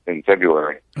it was in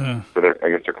February. So I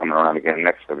guess they're coming around again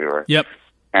next February. Yep.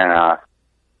 And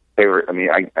they were. I mean,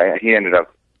 he ended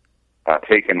up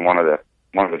taking one of the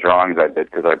drawings I did,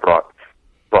 because I brought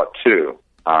two.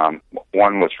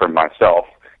 One was for myself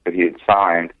that he had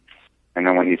signed, and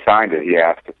then when he signed it, he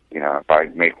asked if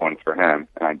I'd make one for him,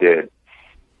 and I did.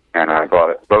 And I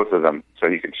bought both of them so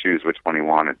he could choose which one he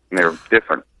wanted. And they were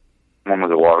different. One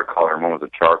was a watercolor and one was a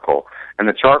charcoal. And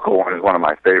the charcoal one is one of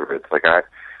my favorites. Like I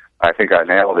think I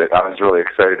nailed it. I was really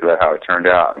excited about how it turned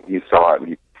out. And he saw it and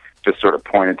he just sort of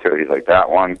pointed to it. He's like, that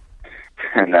one.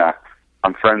 And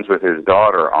I'm friends with his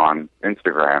daughter on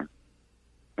Instagram,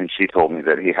 and she told me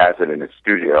that he has it in his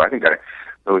studio. I think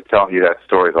I was telling you that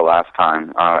story the last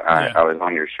time I was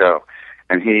on your show.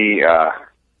 And he,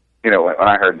 when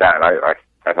I heard that,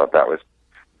 I thought that was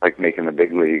like making the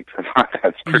big leagues.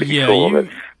 That's pretty cool that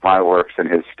my work's in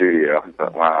his studio. I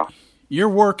thought, wow. Your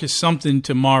work is something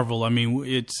to marvel. I mean,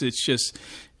 it's just,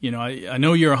 I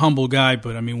know you're a humble guy,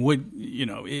 but I mean,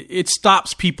 it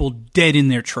stops people dead in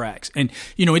their tracks. And,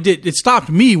 it stopped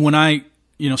me when I,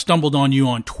 stumbled on you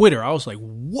on Twitter. I was like,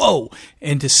 whoa.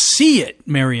 And to see it,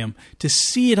 Miriam, to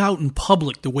see it out in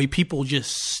public, the way people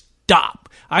just stop.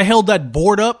 I held that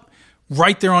board up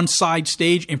right there on side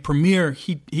stage, and Premier,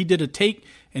 he did a take,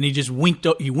 and he just winked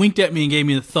up. He winked at me and gave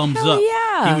me the thumbs up.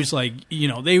 Yeah. He was like,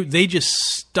 they just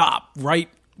stop right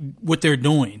what they're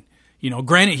doing.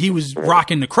 Granted, he was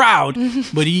rocking the crowd,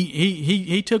 but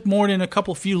he took more than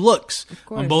a few looks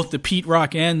on both the Pete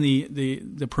Rock and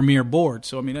the Premier board.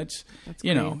 So I mean, that's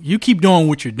great. You keep doing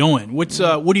what you're doing. What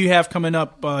do you have coming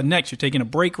up next? You're taking a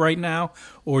break right now,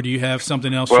 or do you have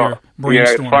something else you're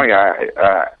brainstorming? Yeah, it's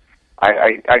funny.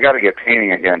 I got to get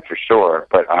painting again for sure,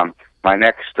 but my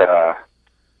next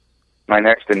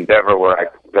endeavor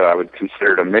that I would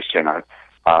consider a mission,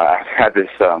 I've had this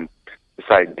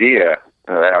idea.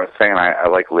 I was saying I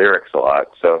like lyrics a lot,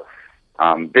 so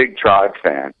big Tribe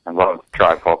fan. I love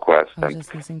Tribe Called Quest. I was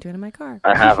just listening to it in my car.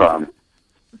 I have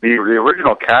the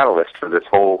original catalyst for this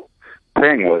whole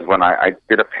thing was when I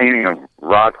did a painting of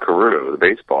Rod Carew, the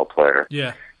baseball player.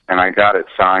 Yeah. And I got it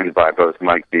signed by both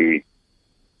Mike D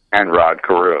and Rod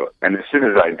Carew. And as soon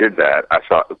as I did that, I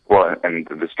thought, and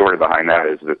the story behind that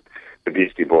is that the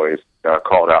Beastie Boys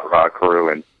called out Rod Carew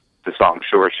in the song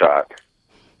Sure Shot.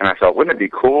 And I thought, wouldn't it be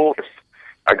cool if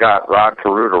I got Rod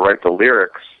Carew to write the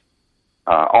lyrics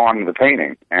on the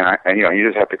painting, and you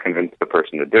just have to convince the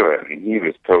person to do it. And he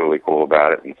was totally cool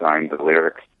about it and signed the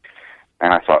lyrics.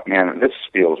 And I thought, man, this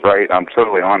feels right. I'm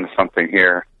totally on to something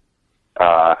here.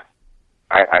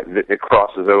 It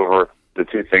crosses over the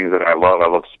two things that I love. I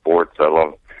love sports, I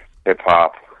love hip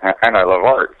hop, and I love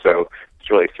art. So it's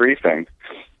really three things.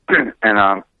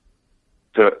 And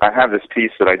so I have this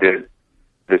piece that I did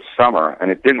this summer,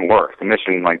 and it didn't work. The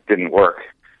mission didn't work.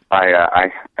 I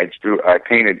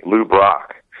painted Lou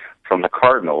Brock from the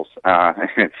Cardinals.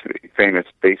 It's a famous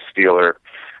base stealer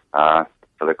for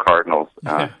the Cardinals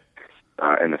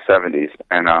in the 70s.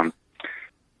 And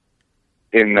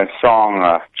in the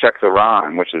song Check the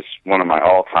Rhyme, which is one of my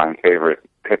all-time favorite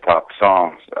hip-hop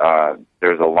songs,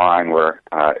 there's a line where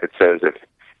it says,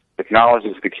 if knowledge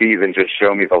is the key, then just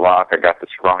show me the lock. I got the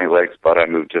scrawny legs, but I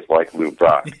move just like Lou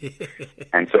Brock.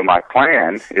 And so my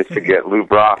plan is to get Lou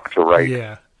Brock to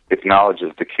write if knowledge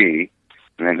is the key,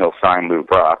 and then he'll sign Lou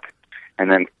Brock,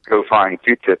 and then go find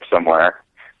Q-Tip somewhere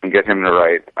and get him to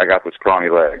write, I got the scrawny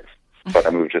legs, but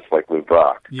I move just like Lou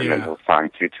Brock, and then he'll sign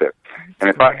Q-Tip. And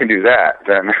if I can do that,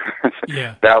 then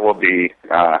that will be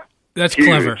that's huge,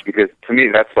 clever. Because to me,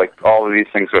 that's like all of these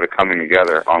things sort of coming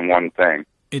together on one thing.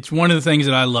 It's one of the things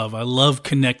that I love. I love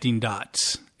connecting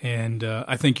dots, and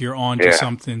I think you're on to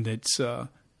something that's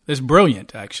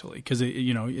brilliant, actually, because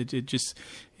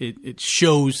it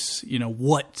shows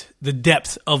what the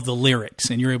depth of the lyrics,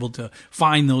 and you're able to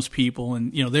find those people,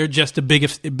 and they're just as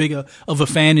big of a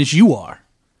fan as you are.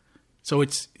 So I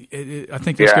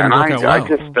think that's going to work out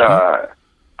well.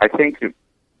 I think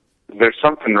there's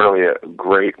something really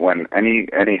great when any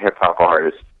hip hop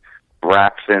artist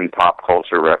wraps in pop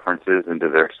culture references into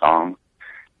their songs,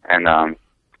 and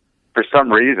for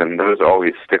some reason those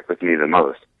always stick with me the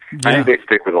most. Yeah. I think they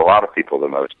stick with a lot of people the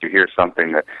most. You hear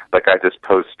something that, like I just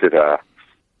posted,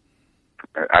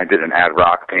 I did an ad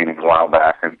rock painting a while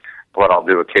back, and what I'll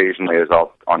do occasionally is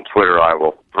on Twitter I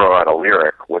will throw out a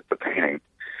lyric with the painting,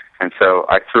 and so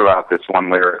I threw out this one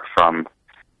lyric from,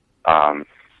 I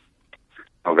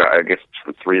guess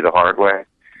it's Three the Hard Way,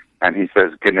 and he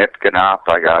says, "Gnip, gnop,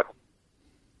 I got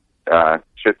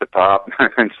shit to pop,"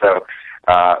 and so.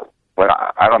 When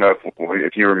I don't know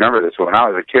if you remember this. When I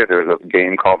was a kid, there was a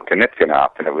game called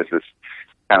Knip-Knop, and it was this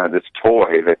kind of this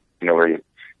toy that where you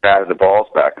batted the balls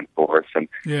back and forth. And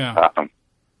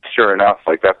sure enough,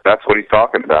 like that's what he's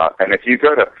talking about. And if you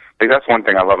go to that's one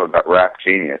thing I love about Rap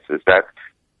Genius is that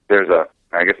there's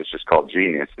I guess it's just called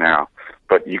Genius now,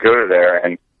 but you go to there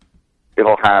and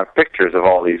it'll have pictures of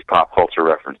all these pop culture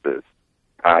references.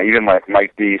 Even like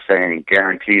Mike D saying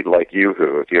 "guaranteed like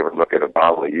Yoo-hoo." If you ever look at a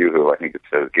bottle of Yoo-hoo, I think it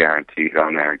says "guaranteed"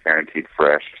 on there, "guaranteed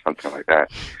fresh" or something like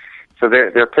that. So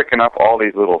they're picking up all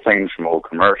these little things from old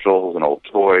commercials and old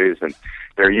toys, and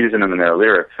they're using them in their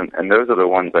lyrics. And those are the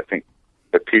ones I think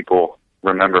that people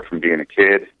remember from being a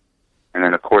kid. And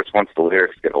then, of course, once the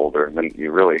lyrics get older, then you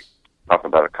really talk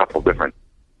about a couple different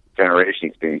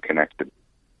generations being connected.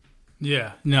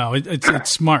 Yeah, no, it's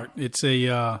smart. It's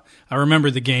I remember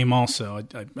the game also.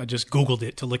 I just Googled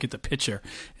it to look at the picture,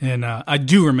 and I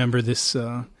do remember this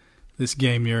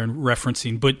game you're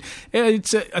referencing. But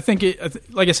it's I think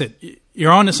like I said,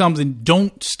 you're onto something.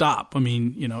 Don't stop. I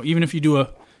mean, even if you do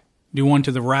one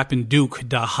to the Rappin' Duke,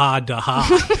 daha.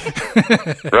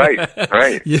 Right.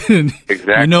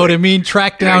 Exactly. You know what I mean?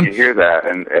 Track down. You hear that,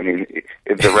 and I mean,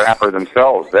 the rapper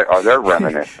themselves, they're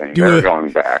reminiscing. They're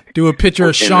going back. Do a picture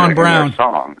of Sean Brown. In their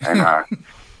song, and I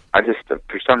just,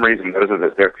 for some reason, those are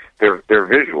they're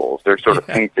visuals. They're sort of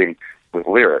painting with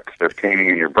lyrics. They're painting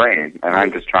in your brain, and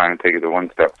I'm just trying to take it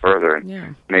one step further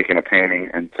and making a painting,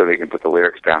 and so they can put the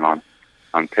lyrics down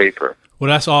on paper. Well,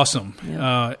 that's awesome.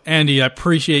 Yeah. Andy, I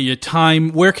appreciate your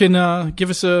time. Where can give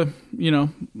us a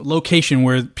location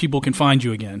where people can find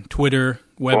you again? Twitter,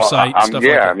 website, stuff like that.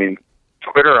 Yeah, I mean,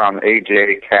 Twitter, I'm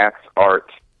AJ Katz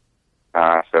Art.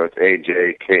 So it's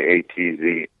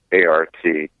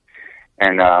AJKATZART.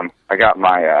 And I got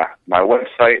my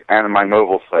website and my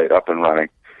mobile site up and running.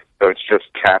 So it's just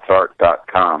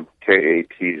katzart.com,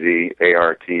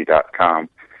 KATZART.com.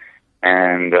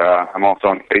 And I'm also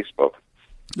on Facebook.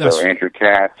 So Andrew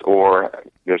Katz, or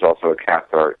there's also a Katz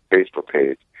Art Facebook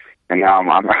page. And now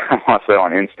I'm also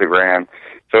on Instagram.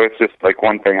 So it's just like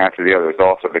one thing after the other. It's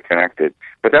all sort of connected.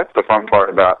 But that's the fun part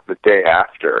about the day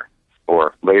after,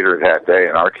 or later that day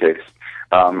in our case.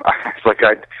 It's like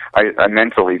I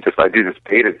mentally I do this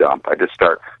data dump. I just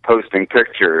start posting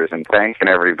pictures and thanking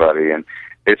everybody. And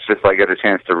it's just I get a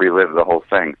chance to relive the whole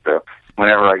thing. So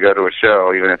whenever I go to a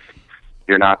show, even if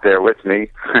you're not there with me,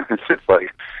 it's just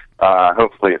like,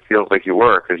 hopefully it feels like you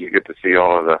were, because you get to see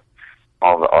all the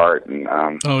art and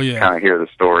kind of hear the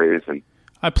stories. And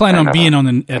I plan on being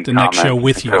at the next show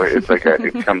with you. So it's like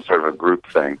it becomes sort of a group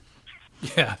thing.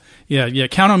 Yeah.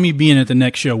 Count on me being at the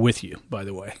next show with you, by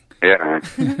the way. Yeah.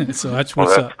 So that's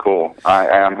what's up. That's cool.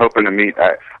 I'm hoping to meet.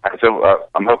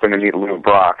 I'm hoping to meet Lou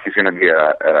Brock. He's going to be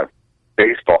at a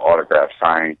baseball autograph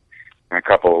signing in a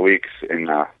couple of weeks in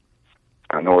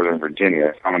Northern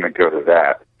Virginia. I'm going to go to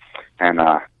that and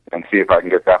see if I can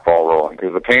get that ball rolling,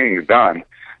 because the painting is done.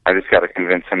 I just got to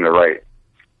convince him to write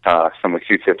some of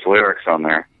Q-Tip's lyrics on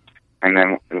there. And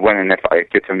then when and if I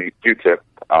get to meet Q-Tip,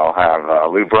 I'll have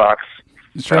Lou Brock's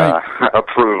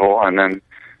approval, and then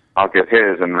I'll get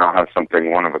his, and then I'll have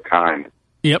something one of a kind.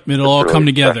 Yep, it'll all come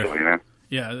together. Special,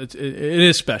 Yeah, it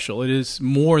is special. It is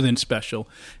more than special.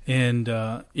 And,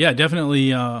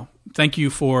 definitely thank you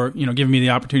for, giving me the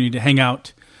opportunity to hang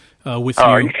out with you. Oh,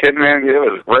 are you kidding, man? It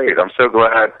was great. I'm so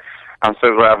glad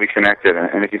we connected.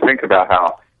 And if you think about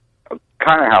how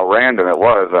random it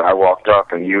was that I walked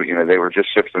up and they were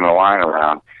just shifting the line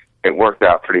around, it worked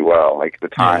out pretty well, like the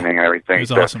timing and everything. It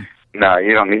was awesome. No,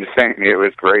 you don't need to thank me. It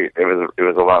was great. It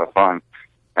was a lot of fun.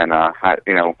 And,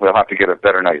 we'll have to get a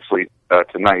better night's sleep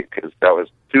tonight, because that was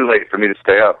too late for me to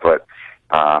stay up. But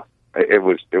it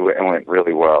went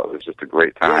really well. It was just a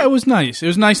great time. Yeah, it was nice. It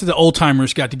was nice that the old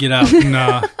timers got to get out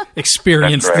and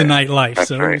experience the nightlife. That's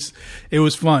so right. it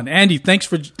was fun. Andy, thanks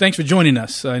for joining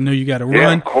us. I know you got to run.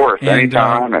 Yeah, of course,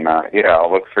 anytime. And I'll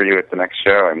look for you at the next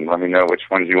show, and let me know which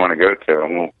ones you want to go to,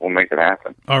 and we'll make it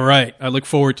happen. All right, I look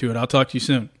forward to it. I'll talk to you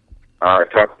soon. All right,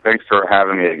 thanks for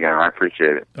having me again. I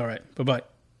appreciate it. All right, bye-bye.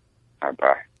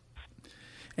 Bye-bye.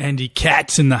 Andy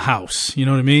Katz in the house. You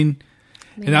know what I mean?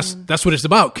 And that's what it's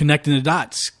about, connecting the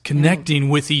dots, connecting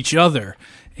with each other,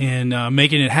 and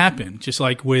making it happen. Just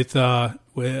like with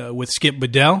Skip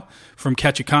Bedell from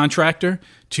Catch A Contractor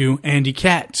to Andy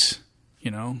Katz.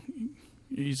 You know,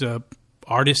 he's a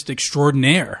artist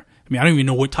extraordinaire. I mean, I don't even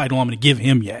know what title I'm going to give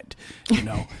him yet. You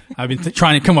know, I've been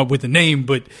trying to come up with a name,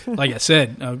 but like I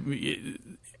said,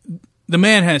 the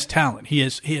man has talent. He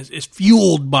is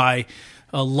fueled by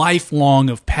a lifelong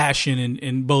of passion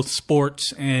in both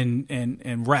sports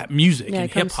and rap music and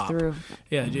hip hop.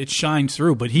 Yeah, it shines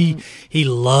through. But he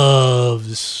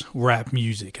loves rap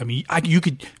music. I mean, you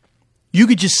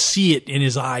could just see it in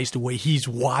his eyes the way he's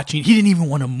watching. He didn't even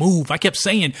want to move. I kept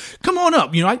saying, "Come on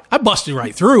up." You know, I busted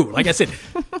right through. Like I said,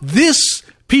 this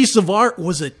piece of art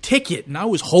was a ticket, and I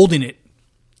was holding it,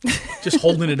 just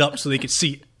holding it up so they could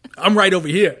see it. I'm right over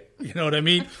here. You know what I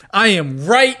mean? I am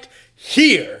right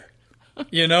here.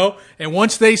 You know, and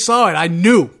once they saw it, I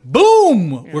knew,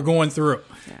 boom, we're going through.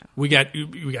 Yeah. We got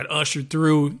ushered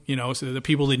through. You know, so the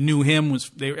people that knew him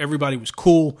everybody was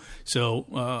cool.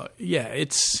 So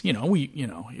it's it's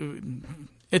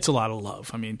a lot of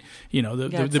love. I mean, you know,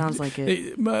 it sounds like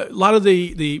it. A lot of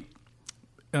the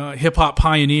hip hop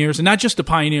pioneers, and not just the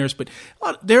pioneers, but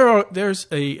there's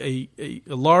a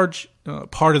large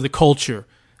part of the culture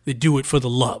that do it for the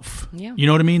love. Yeah. You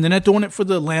know what I mean? They're not doing it for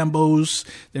the Lambos.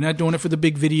 They're not doing it for the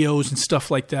big videos and stuff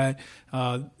like that.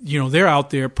 You know, they're out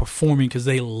there performing because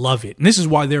they love it. And this is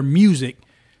why their music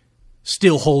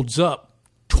still holds up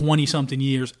 20-something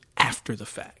years after the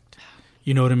fact.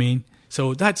 You know what I mean?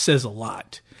 So that says a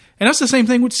lot. And that's the same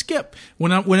thing with Skip.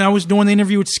 When I was doing the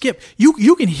interview with Skip,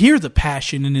 you can hear the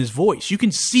passion in his voice. You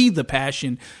can see the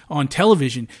passion on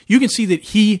television. You can see that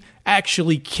he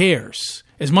actually cares.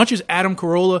 As much as Adam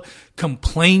Carolla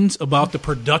complains about the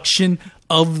production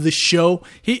of the show,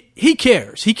 he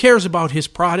cares. He cares about his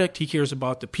product. He cares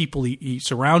about the people he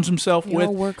surrounds himself with.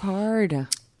 Work hard.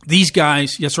 These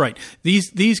guys, that's right.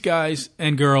 These guys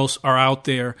and girls are out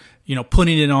there, you know,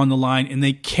 putting it on the line, and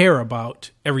they care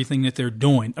about everything that they're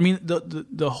doing. I mean,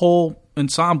 the whole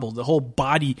ensemble, the whole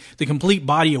body, the complete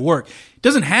body of work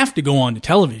doesn't have to go on to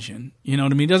television. You know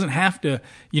what I mean? It doesn't have to,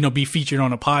 you know, be featured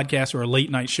on a podcast or a late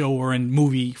night show or in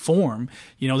movie form.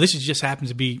 You know, this just happens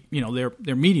to be, you know,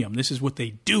 their medium. This is what they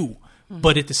do. Mm-hmm.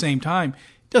 But at the same time,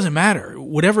 it doesn't matter.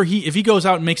 If he goes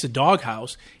out and makes a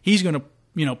doghouse, he's going to,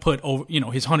 you know, put over, you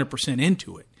know, his 100%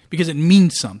 into it because it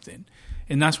means something.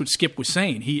 And that's what Skip was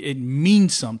saying. It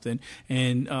means something.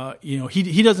 And, you know,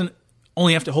 he doesn't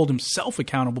only have to hold himself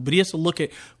accountable, but he has to look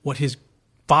at what his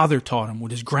father taught him,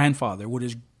 what his grandfather, what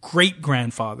his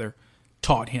great-grandfather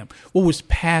taught him, what was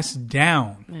passed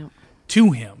down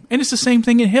to him. And it's the same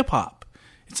thing in hip-hop.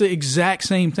 It's the exact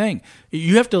same thing.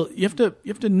 You have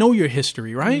to know your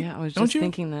history, right? Yeah, I was just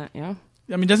thinking that, yeah.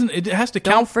 I mean, it has to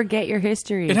count. Don't forget your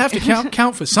history. It has to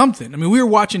count for something. I mean,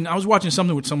 I was watching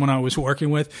something with someone I was working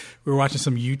with. We were watching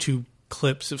some YouTube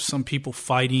clips of some people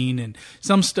fighting and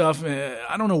some stuff.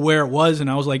 I don't know where it was, and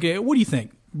I was like, hey, what do you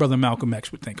think Brother Malcolm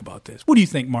X would think about this? What do you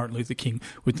think Martin Luther King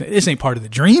would think? This ain't part of the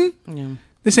dream. Yeah.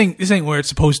 This ain't where it's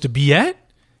supposed to be at.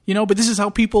 You know, but this is how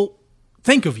people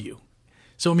think of you.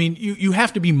 So, I mean, you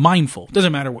have to be mindful. It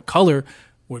doesn't matter what color,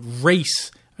 what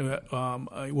race,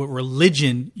 what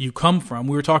religion you come from.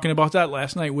 We were talking about that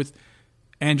last night with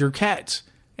Andrew Katz.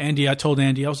 I told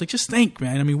Andy, I was like, just think,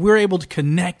 man. I mean, we're able to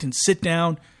connect and sit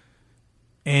down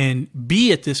and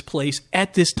be at this place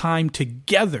at this time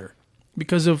together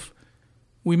because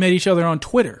we met each other on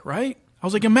Twitter, right? I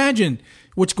was like, imagine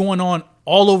what's going on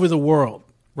all over the world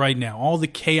right now, all the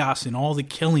chaos and all the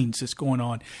killings that's going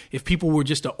on. If people were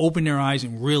just to open their eyes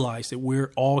and realize that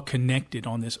we're all connected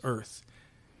on this earth.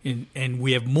 And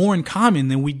we have more in common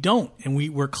than we don't. And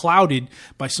we're clouded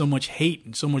by so much hate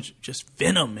and so much just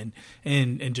venom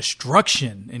and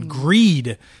destruction and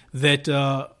greed that,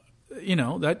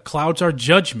 that clouds our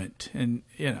judgment. And,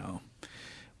 you know,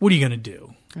 what are you going to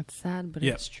do? That's sad, but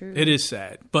it's true. It is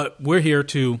sad. But we're here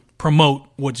to promote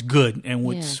what's good and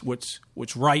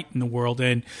what's right in the world.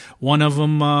 And one of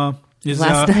them is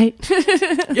last night.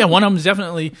 Yeah, one of them is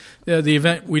definitely the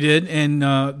event we did, and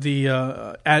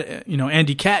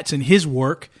Andy Katz and his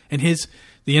work and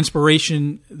the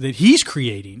inspiration that he's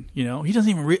creating. You know, he doesn't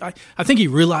even. I think he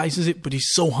realizes it, but he's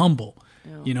so humble.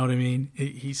 Yeah. You know what I mean?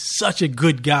 He's such a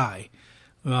good guy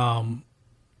that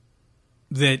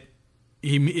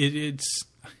it's.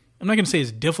 I'm not going to say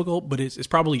it's difficult, but it's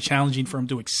probably challenging for him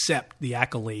to accept the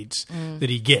accolades that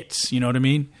he gets. You know what I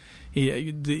mean?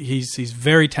 He's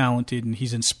very talented, and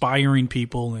he's inspiring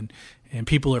people, and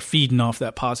people are feeding off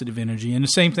that positive energy. And the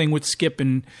same thing with Skip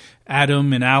and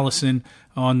Adam and Allison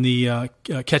on the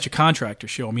Catch A Contractor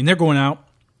show. I mean, they're going out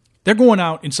They're going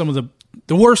out in some of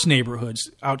the worst neighborhoods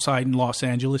outside in Los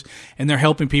Angeles, and they're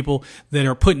helping people that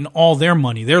are putting all their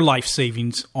money, their life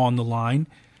savings on the line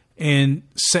and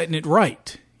setting it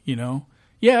right, you know?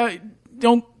 Yeah,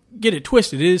 don't get it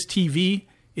twisted. It is TV.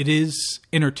 It is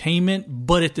entertainment,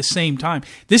 but at the same time,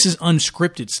 this is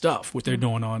unscripted stuff, what they're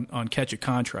doing on Catch A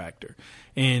Contractor.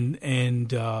 And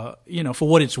you know, for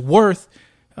what it's worth,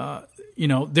 you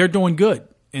know, they're doing good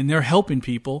and they're helping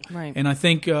people. Right. And I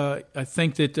think that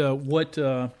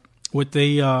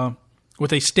what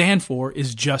they stand for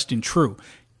is just and true.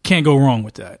 Can't go wrong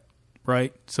with that,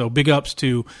 right? So big ups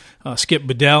to Skip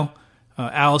Bedell,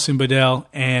 Allison Bedell,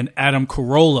 and Adam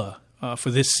Carolla for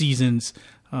this season's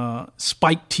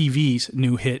Spike TV's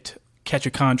new hit, Catch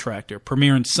A Contractor,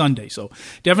 premiering Sunday. So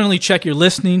definitely check your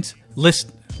listings, right?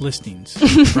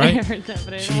 I heard that,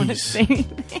 but I don't want to say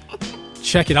anything.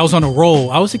 Check it. I was on a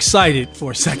roll. I was excited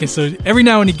for a second. So every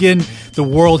now and again, the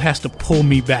world has to pull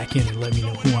me back in and let me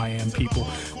know who I am, people.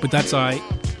 But that's all right,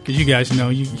 because you guys know,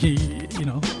 you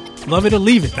know, love it or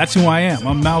leave it. That's who I am.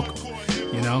 I'm Malcolm,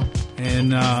 you know.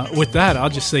 And with that, I'll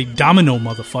just say domino,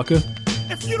 motherfucker.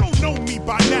 If you don't know me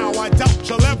by now, I doubt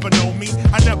you'll ever know me.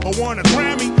 I never won a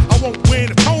Grammy, I won't win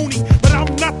a Tony, but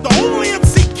I'm not the only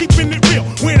MC keeping it real.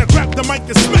 When I grab the mic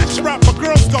and smash rap, my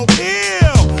girls go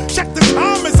ill. Check the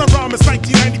time as I rhyme, it's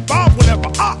 1995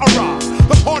 whenever I arrive.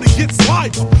 The party gets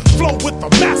liver, flow with the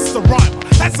master rhymer.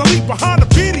 As I leave behind a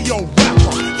video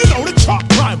rapper, you know the chart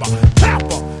climber,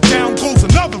 tapper. Down goes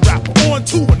another rapper, on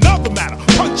to another matter.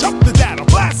 Punch up the data,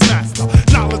 blast master.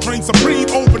 Knowledge reigns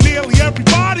supreme over nearly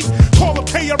everybody. Call up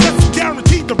KRS and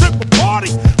guaranteed to rip a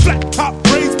party. Flat top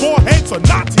braids, ball heads, or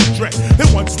Nazi dread. There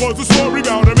once was a story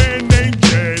about a man named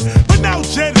Jed, but now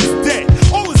Jed is dead.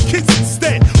 All his kids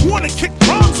instead wanna kick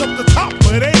bombs up the top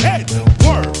of their head.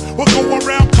 Word, we'll go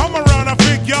around, come around, I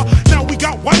figure. Now we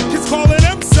got white kids calling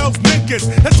themselves niggas.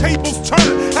 The tables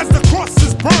turn as the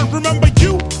crosses burn. Remember,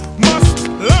 you must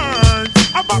learn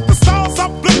about the styles I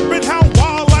flip and how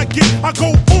wild I get. I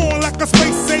go on like a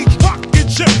space age rocket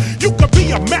ship. You could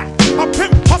be a Mac, a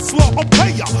pimp, hustler, or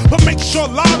player, but make sure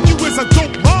live you is a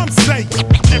dope rhyme sayer.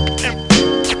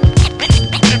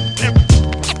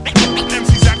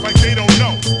 MCs act like they don't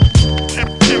know.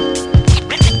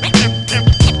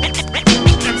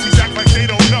 MCs act like they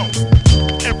don't know.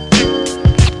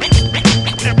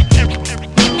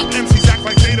 MCs act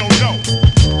like they don't know.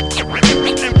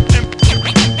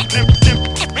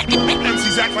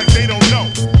 MCs act like they don't know.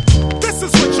 This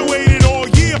is what you waited all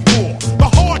year for. The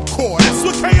hardcore, that's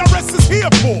what KRS is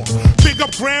here for. Big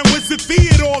up Grand Wizard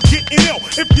Theodore getting ill.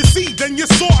 If you see, then you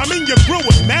saw. I mean, you grew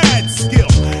with mad skill.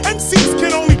 MCs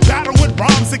can only battle with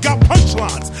rhymes that got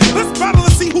punchlines. Let's battle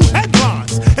and see who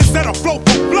headlines. Instead of flow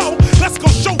for flow, let's go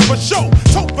show for show.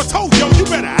 Toe for toe, yo, you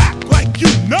better act like you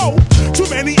know. Too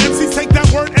many MCs take that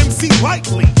word MC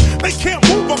lightly. They can't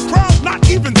move a crowd, not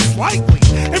even slightly.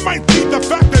 It might be the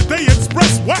fact that they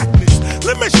express whackness.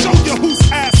 Let me show you whose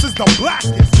ass is the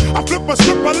blackest. I flip a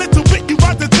strip a little bit, you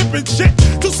ride the tip and shit.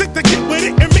 Too sick to get with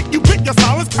it and make you bit. Your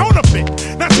style is counterfeit.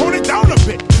 Now tone it down a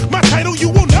bit. My title, you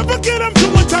will never get, I'm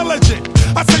too intelligent.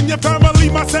 I send your family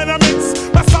my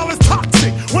sentiments. My style is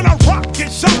toxic. When I rock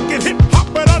it, shock it, hip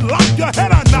hop it, unlock your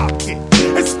head, I knock it.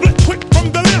 It's split quick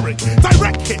from the lyric.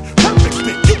 Direct hit, perfect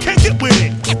fit, you can't get with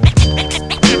it.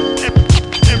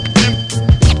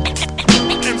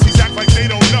 MCs act like they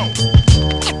don't know.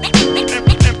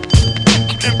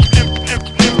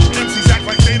 MCs act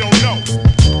like they don't know.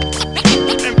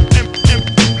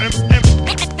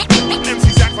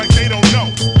 MCs act like they don't know.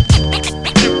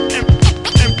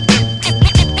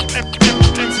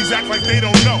 MCs act like they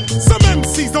don't know. Some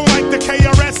MCs don't like the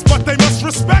KRS, but they must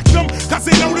respect them, cause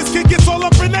they know this kid gets all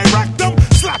up in they rectum.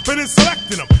 Slapping and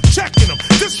selecting them, checking them,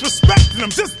 disrespecting them,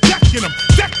 just decking them,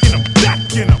 decking them,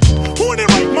 decking them. Who in their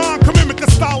right mind can mimic a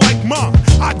style like mine?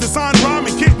 I design rhyme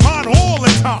and get mine all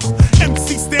the time.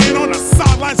 MC stand on the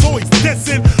sidelines always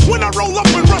dissing. When I roll up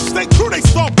and rush they crew, they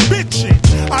start bitching.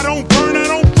 I don't burn, I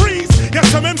don't freeze.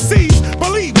 Yes, I'm MC,